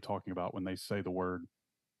everyone's really talking about when they say the word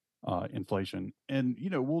inflation. And, you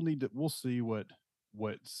know, we'll see what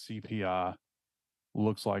CPI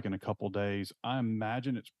looks like in a couple days. I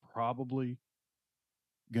imagine it's probably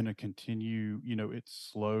going to continue, its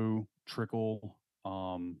slow trickle,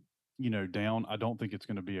 down. I don't think it's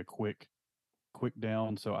going to be a quick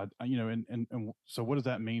down. So and so what does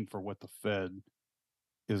that mean for what the Fed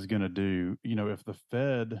is going to do? If the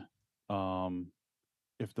Fed,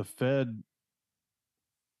 if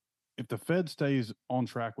the Fed stays on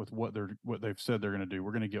track with what they've said they're going to do,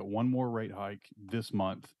 we're going to get one more rate hike this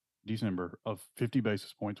month, December, of 50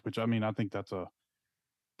 basis points, which I think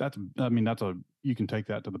you can take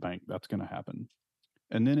that to the bank. That's going to happen.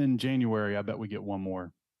 And then in January, I bet we get one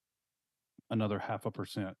more, another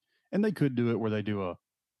 0.5%. And they could do it where they do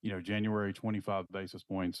January 25 basis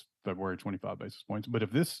points, February 25 basis points. But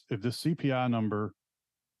if this CPI number,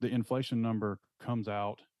 the inflation number, comes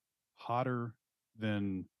out hotter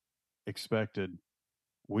than expected,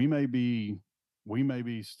 we may be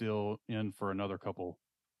still in for another couple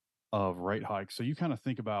of rate hikes. So you kind of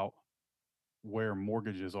think about where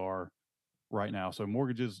mortgages are right now. So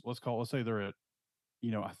mortgages, let's say they're at,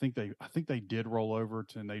 I think they did roll over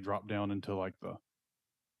and they dropped down into like the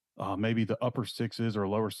maybe the upper 6s or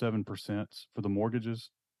lower 7% for the mortgages,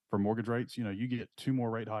 for mortgage rates. You get 2 more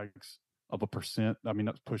rate hikes of 1%.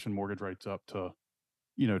 That's pushing mortgage rates up to,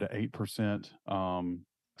 to 8%.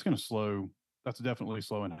 It's going to slow. That's definitely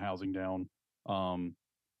slowing housing down. And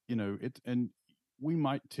we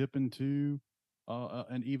might tip into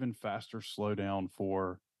an even faster slowdown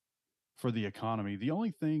for the economy. The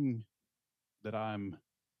only thing that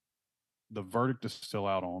the verdict is still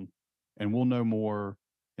out on, and we'll know more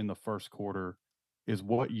in the first quarter, is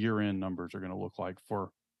what year-end numbers are going to look like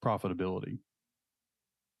for profitability.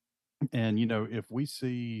 And if we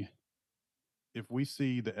see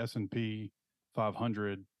the S&P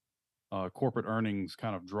 500 corporate earnings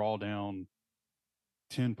kind of draw down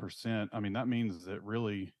 10%, that means that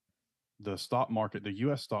really the stock market, the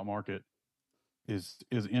U.S. stock market, is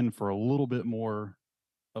in for a little bit more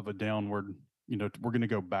of a downward. We're going to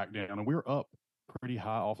go back down, and we're up pretty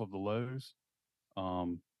high off of the lows.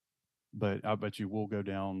 But I bet you will go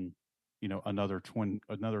down, another 20%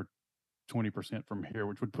 from here,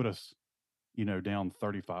 which would put us, down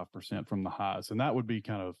 35% from the highs. And that would be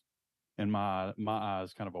kind of, in my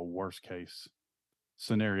eyes, kind of a worst case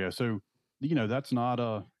scenario. So, it's not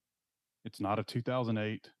a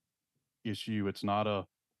 2008 issue. It's not a,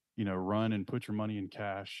 run and put your money in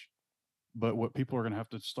cash. But what people are going to have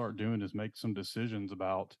to start doing is make some decisions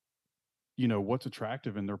about, what's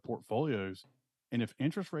attractive in their portfolios. And if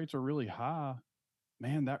interest rates are really high,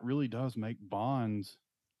 man, that really does make bonds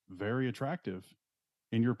very attractive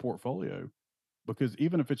in your portfolio. Because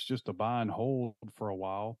even if it's just a buy and hold for a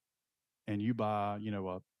while, and you buy,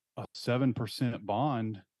 a 7%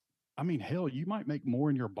 bond, hell, you might make more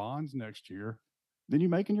in your bonds next year than you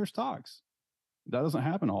make in your stocks. That doesn't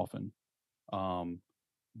happen often.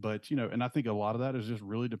 But, and I think a lot of that is just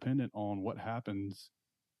really dependent on what happens,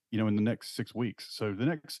 in the next 6 weeks. So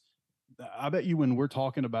I bet you when we're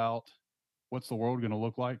talking about what's the world going to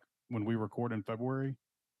look like when we record in February,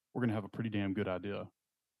 we're going to have a pretty damn good idea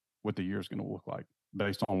what the year is going to look like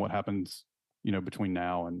based on what happens, between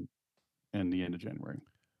now and the end of January.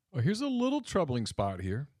 Well, here's a little troubling spot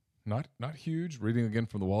here. Not huge. Reading again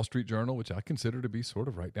from the Wall Street Journal, which I consider to be sort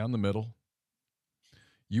of right down the middle.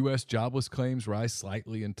 U.S. jobless claims rise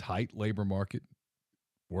slightly in tight labor market.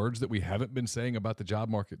 Words that we haven't been saying about the job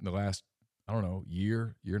market in the last,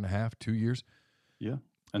 year and a half, 2 years. Yeah.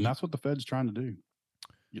 And that's what the Fed's trying to do.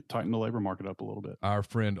 Tighten the labor market up a little bit. Our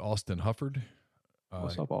friend Austin Hufford.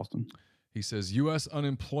 What's up, Austin? He says U.S.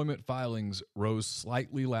 unemployment filings rose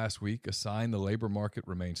slightly last week, a sign the labor market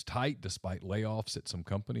remains tight despite layoffs at some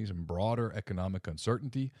companies and broader economic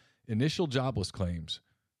uncertainty. Initial jobless claims,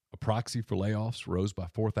 a proxy for layoffs, rose by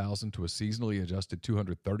 4,000 to a seasonally adjusted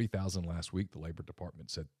 230,000 last week, the Labor Department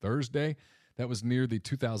said Thursday. That was near the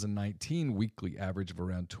 2019 weekly average of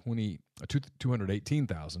around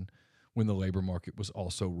 218,000 when the labor market was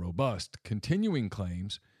also robust. Continuing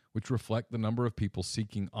claims, which reflect the number of people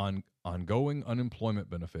seeking ongoing unemployment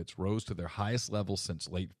benefits, rose to their highest level since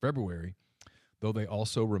late February, though they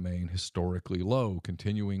also remain historically low.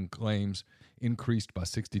 Continuing claims increased by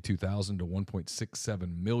 62,000 to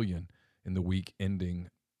 1.67 million in the week ending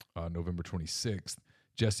November 26th.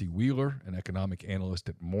 Jesse Wheeler, an economic analyst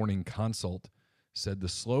at Morning Consult, said the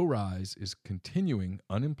slow rise is continuing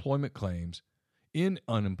unemployment claims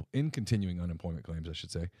continuing unemployment claims,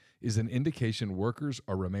 is an indication workers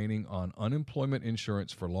are remaining on unemployment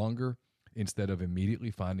insurance for longer instead of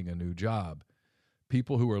immediately finding a new job.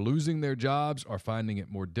 People who are losing their jobs are finding it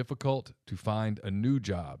more difficult to find a new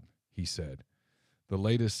job, he said. The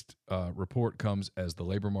latest report comes as the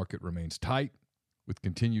labor market remains tight. With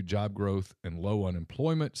continued job growth and low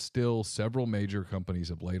unemployment, still several major companies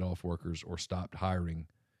have laid off workers or stopped hiring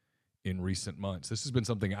in recent months. This has been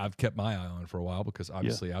something I've kept my eye on for a while because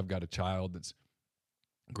obviously I've got a child that's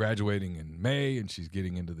graduating in May and she's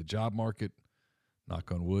getting into the job market.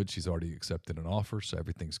 Knock on wood, she's already accepted an offer, so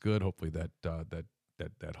everything's good. Hopefully that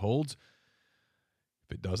holds.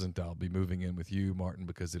 If it doesn't, I'll be moving in with you, Martin,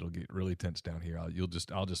 because it'll get really tense down here. I'll just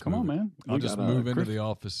come on, man. I'll just move into the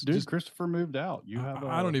office. Dude, Christopher moved out.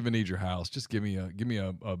 I don't even need your house. Just give me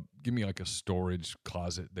like a storage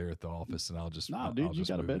closet there at the office, and I'll just. Dude, you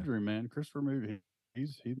got a bedroom, man. Christopher moved. He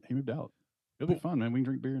moved out. It'll be fun, man. We can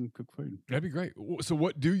drink beer and cook food. That'd be great. So,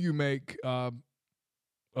 what do you make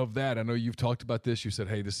of that? I know you've talked about this. You said,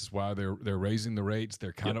 hey, this is why they're raising the rates.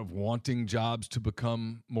 They're kind of wanting jobs to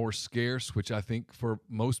become more scarce, which I think for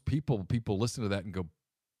most people listen to that and go,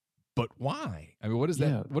 but why? I mean, what does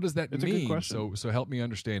that it's mean? A good question. So help me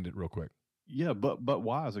understand it real quick. Yeah, but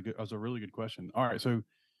why is a really good question. All right, so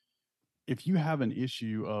if you have an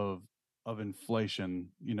issue of inflation,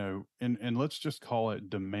 and let's just call it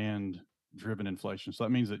demand driven inflation. So that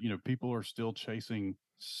means that, people are still chasing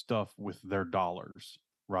stuff with their dollars.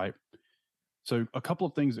 Right. So a couple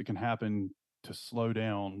of things that can happen to slow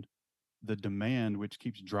down the demand, which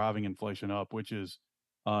keeps driving inflation up, which is,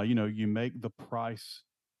 you make the price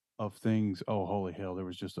of things. Oh, holy hell. There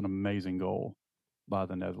was just an amazing goal by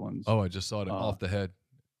the Netherlands. Oh, I just saw it off the head.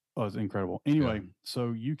 Oh, it's incredible. Anyway,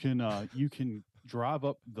 so you can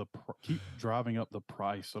keep driving up the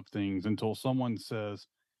price of things until someone says,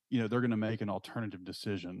 they're going to make an alternative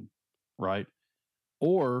decision. Right.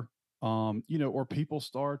 Or people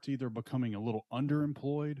start either becoming a little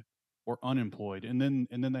underemployed or unemployed, and then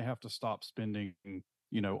they have to stop spending,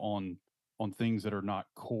 on things that are not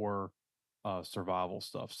core survival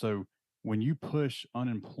stuff. So when you push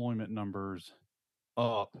unemployment numbers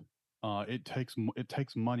up, it takes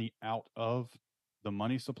money out of the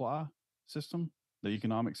money supply system, the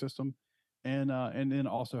economic system, and then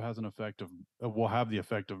also has an effect will have the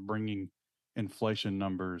effect of bringing inflation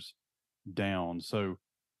numbers down. So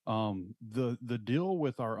the deal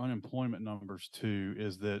with our unemployment numbers too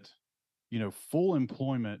is that, full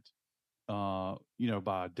employment,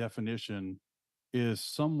 by definition is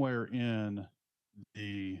somewhere in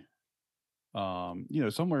the,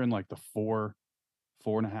 somewhere in like the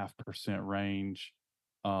 4.5% range.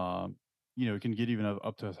 It can get even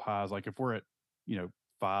up to as high as like, if we're at,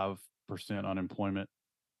 5% unemployment,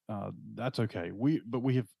 that's okay.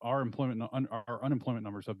 Our unemployment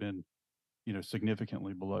numbers have been,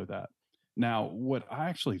 significantly below that. Now, what I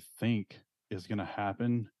actually think is going to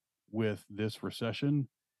happen with this recession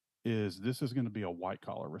is this is going to be a white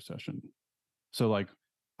collar recession. So like,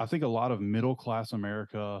 I think a lot of middle class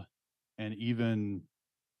America and even,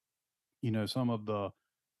 some of the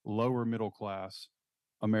lower middle class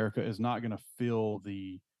America is not going to feel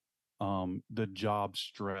the job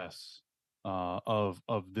stress of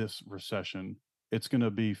this recession. It's going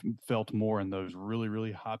to be felt more in those really,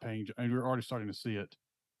 really high paying, and we're already starting to see it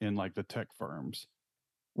in like the tech firms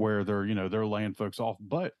where they're laying folks off.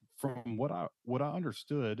 But from what I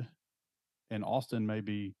understood, and Austin may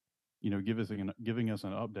be, giving us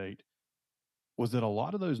an update, was that a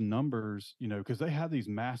lot of those numbers, because they had these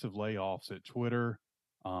massive layoffs at Twitter,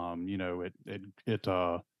 at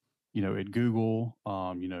Google,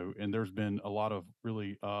 and there's been a lot of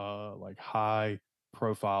really like high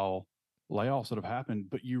profile layoffs that have happened,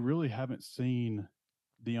 but you really haven't seen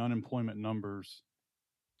the unemployment numbers.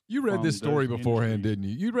 You read this story beforehand, didn't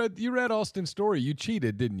you? You read Austin's story. You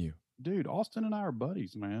cheated, didn't you? Dude, Austin and I are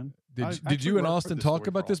buddies, man. Did you and Austin talk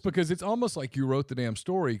about this? Because it's almost like you wrote the damn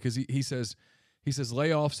story, because he says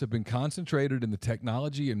layoffs have been concentrated in the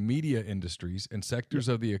technology and media industries and sectors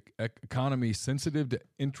of the economy sensitive to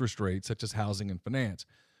interest rates, such as housing and finance.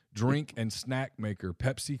 Drink and snack maker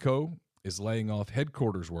PepsiCo is laying off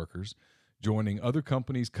headquarters workers, joining other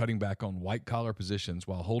companies cutting back on white-collar positions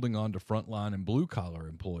while holding on to frontline and blue-collar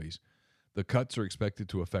employees. The cuts are expected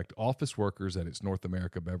to affect office workers at its North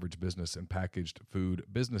America beverage business and packaged food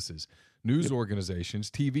businesses. News organizations,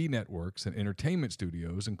 TV networks, and entertainment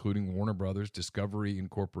studios, including Warner Brothers, Discovery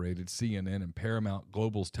Incorporated, CNN, and Paramount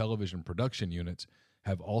Global's television production units,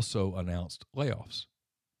 have also announced layoffs.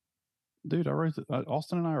 Dude, I wrote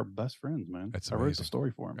Austin and I are best friends, man. That's I amazing. wrote the story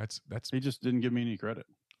for him. That's he just didn't give me any credit.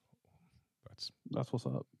 That's what's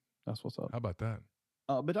up. That's what's up. How about that?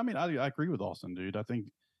 But I mean, I agree with Austin, dude. I think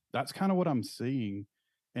that's kind of what I'm seeing.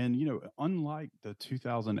 And, unlike the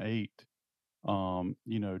 2008,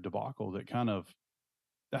 debacle that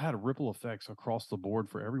had ripple effects across the board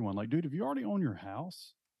for everyone. Like, dude, if you already own your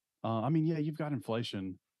house, you've got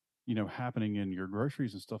inflation, happening in your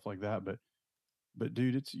groceries and stuff like that. But But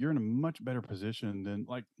dude, you're in a much better position than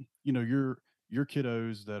like, your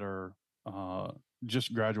kiddos that are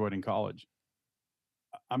just graduating college.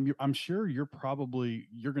 I'm sure you're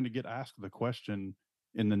going to get asked the question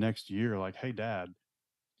in the next year, like, hey dad,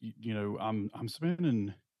 I'm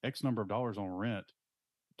spending X number of dollars on rent.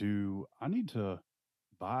 Do I need to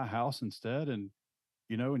buy a house instead? And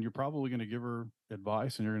you're probably going to give her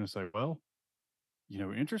advice, and you're going to say, well,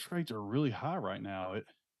 interest rates are really high right now. It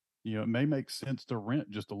may make sense to rent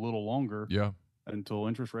just a little longer. Yeah. Until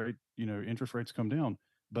interest rates come down.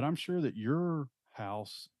 But I'm sure that your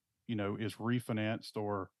house, is refinanced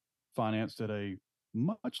or financed at a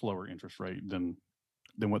much lower interest rate than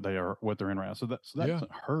what they're in right now. So that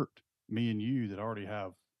doesn't hurt me and you that already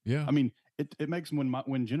have. Yeah. I mean, it makes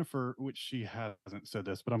when Jennifer, which she hasn't said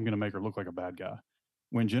this, but I'm going to make her look like a bad guy.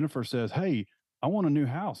 When Jennifer says, "Hey, I want a new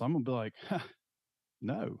house," I'm going to be like,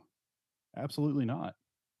 "No, absolutely not."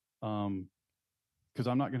 Because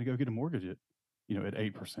I'm not going to go get a mortgage at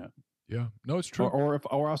 8%. Yeah, no, it's true. Or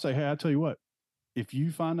I'll say, hey, I tell you what, if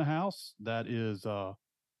you find a house that is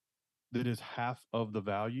half of the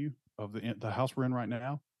value of the house we're in right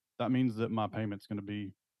now, that means that my payment's going to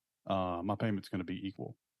be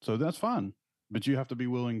equal. So that's fine, but you have to be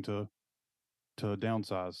willing to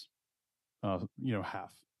downsize,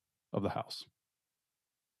 half of the house,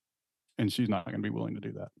 and she's not going to be willing to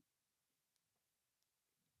do that.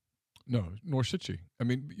 No, nor should she. I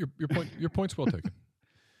mean, your point's well taken.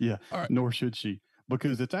 Yeah, all right. Nor should she,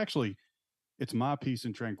 because it's my peace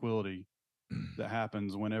and tranquility that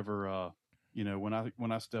happens whenever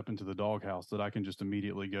when I step into the doghouse, that I can just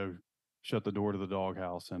immediately go shut the door to the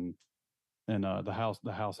doghouse, and the house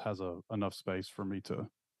has enough space for me to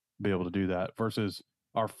be able to do that. Versus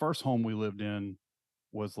our first home we lived in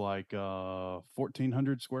was like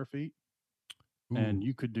 1,400 square feet, and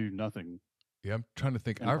you could do nothing. Yeah, I'm trying to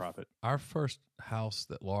think. Profit. Our first house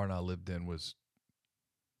that Laura and I lived in was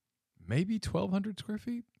maybe 1,200 square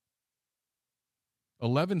feet.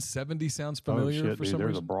 1170 sounds familiar. Oh shit, for dude, some there's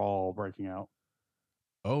reason. A brawl breaking out.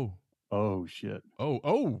 Oh shit.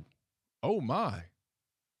 Oh my.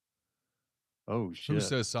 Oh shit. Who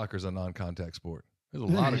says soccer's a non-contact sport? There's a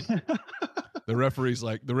lot of the referee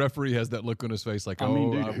has that look on his face like,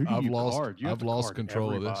 I've lost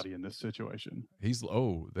control of this. In this situation. He's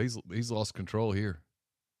lost control here.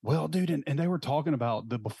 Well, dude, and they were talking about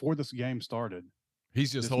before this game started.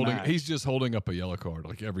 He's just holding up a yellow card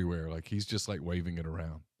like everywhere. Like he's just like waving it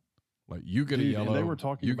around. Like you get a yellow. And they were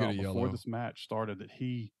talking about before this match started that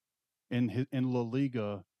he in La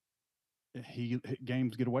Liga,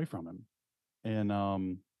 games get away from him. And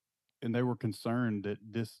they were concerned that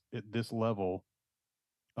at this level,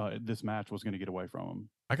 this match was going to get away from him.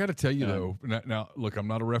 I got to tell you though, now look, I'm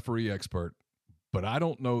not a referee expert, but I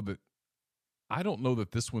don't know that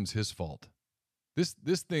this one's his fault.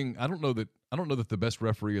 This thing, I don't know that the best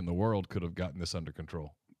referee in the world could have gotten this under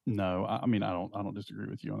control. No, I mean, I don't disagree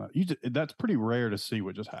with you on that. That's pretty rare to see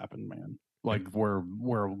what just happened, man. Like where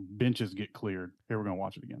benches get cleared. Here, we're gonna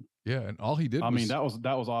watch it again. Yeah, and all he did. I mean, that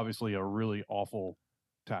was obviously a really awful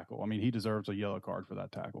tackle. I mean, he deserves a yellow card for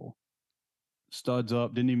that tackle. Studs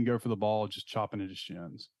up, didn't even go for the ball, just chopping at his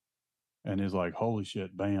shins, and is like, holy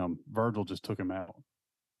shit, bam! Virgil just took him out.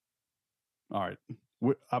 All right,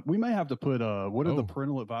 we may have to put what are the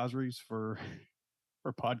parental advisories for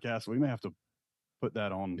podcasts? We may have to put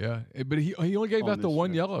that on. Yeah, but he only gave out the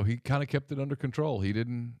one yellow. He kind of kept it under control. He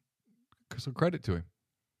didn't. So credit to him.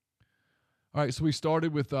 All right, so we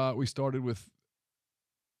started with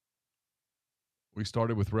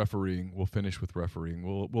refereeing. We'll finish with refereeing.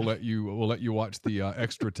 We'll let you watch the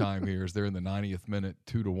extra time here as they're in the 90th minute,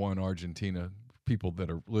 2-1 Argentina. People that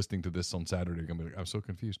are listening to this on Saturday are going to be like, I'm so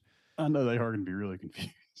confused. I know they are going to be really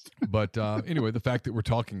confused. But anyway, the fact that we're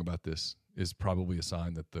talking about this is probably a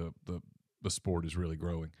sign that the sport is really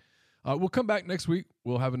growing. We'll come back next week.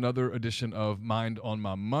 We'll have another edition of Mind on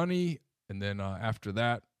My Money. And then after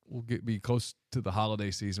that, we'll be close to the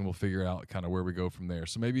holiday season. We'll figure out kind of where we go from there.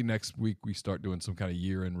 So maybe next week we start doing some kind of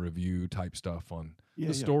year-end review type stuff on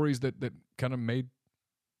stories that kind of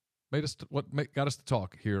got us to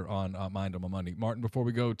talk here on Mind on My Money. Martin, before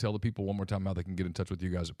we go, tell the people one more time how they can get in touch with you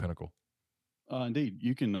guys at Pinnacle. Indeed.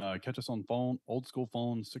 You can catch us on phone, old school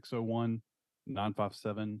phone,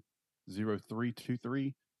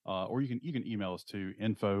 601-957-0323. Or you can email us to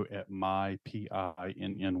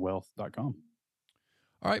info@mypinnwealth.com.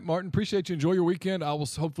 All right, Martin, appreciate you. Enjoy your weekend. I will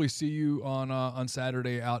hopefully see you on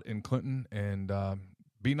Saturday out in Clinton, and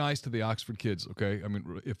be nice to the Oxford kids, okay? I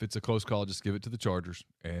mean, if it's a close call, just give it to the Chargers.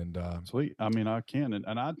 And sweet. I mean, I can,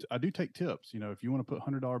 and I do take tips. If you want to put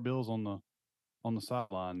 $100 bills on the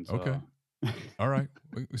sidelines. Okay. All right.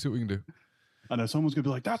 We see what we can do. I know someone's gonna be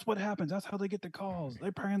like, "That's what happens. That's how they get the calls. They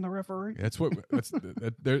paying the referee."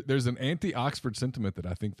 There's an anti-Oxford sentiment that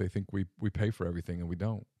I think they think we pay for everything and we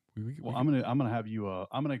don't. I'm gonna have you.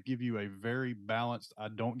 I'm gonna give you a very balanced. I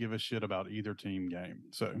don't give a shit about either team game.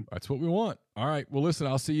 So that's what we want. All right. Well, listen.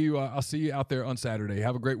 I'll see you. I'll see you out there on Saturday.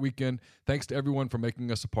 Have a great weekend. Thanks to everyone for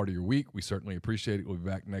making us a part of your week. We certainly appreciate it. We'll be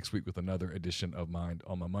back next week with another edition of Mind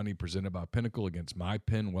on My Money, presented by Pinnacle against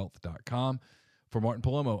MyPinWealth.com. For Martin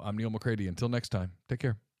Palomo, I'm Neil McCready. Until next time, take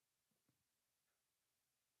care.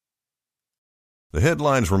 The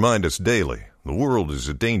headlines remind us daily the world is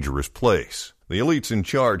a dangerous place. The elites in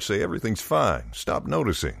charge say everything's fine, stop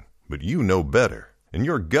noticing. But you know better. And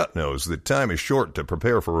your gut knows that time is short to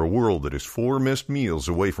prepare for a world that is 4 missed meals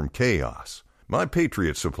away from chaos. My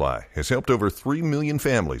Patriot Supply has helped over 3 million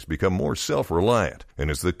families become more self-reliant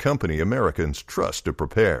and is the company Americans trust to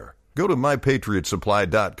prepare. Go to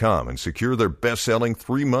MyPatriotSupply.com and secure their best-selling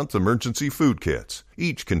 3-month emergency food kits.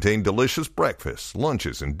 Each contain delicious breakfasts,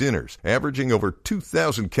 lunches, and dinners, averaging over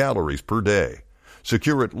 2,000 calories per day.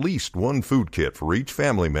 Secure at least 1 food kit for each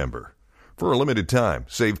family member. For a limited time,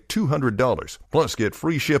 save $200, plus get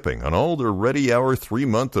free shipping on all their Ready Hour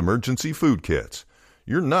 3-month emergency food kits.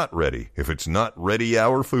 You're not ready if it's not Ready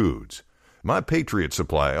Hour Foods. My Patriot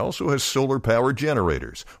Supply also has solar power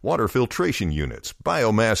generators, water filtration units,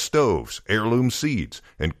 biomass stoves, heirloom seeds,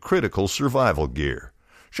 and critical survival gear.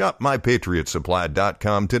 Shop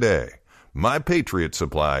MyPatriotSupply.com today.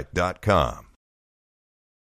 MyPatriotSupply.com.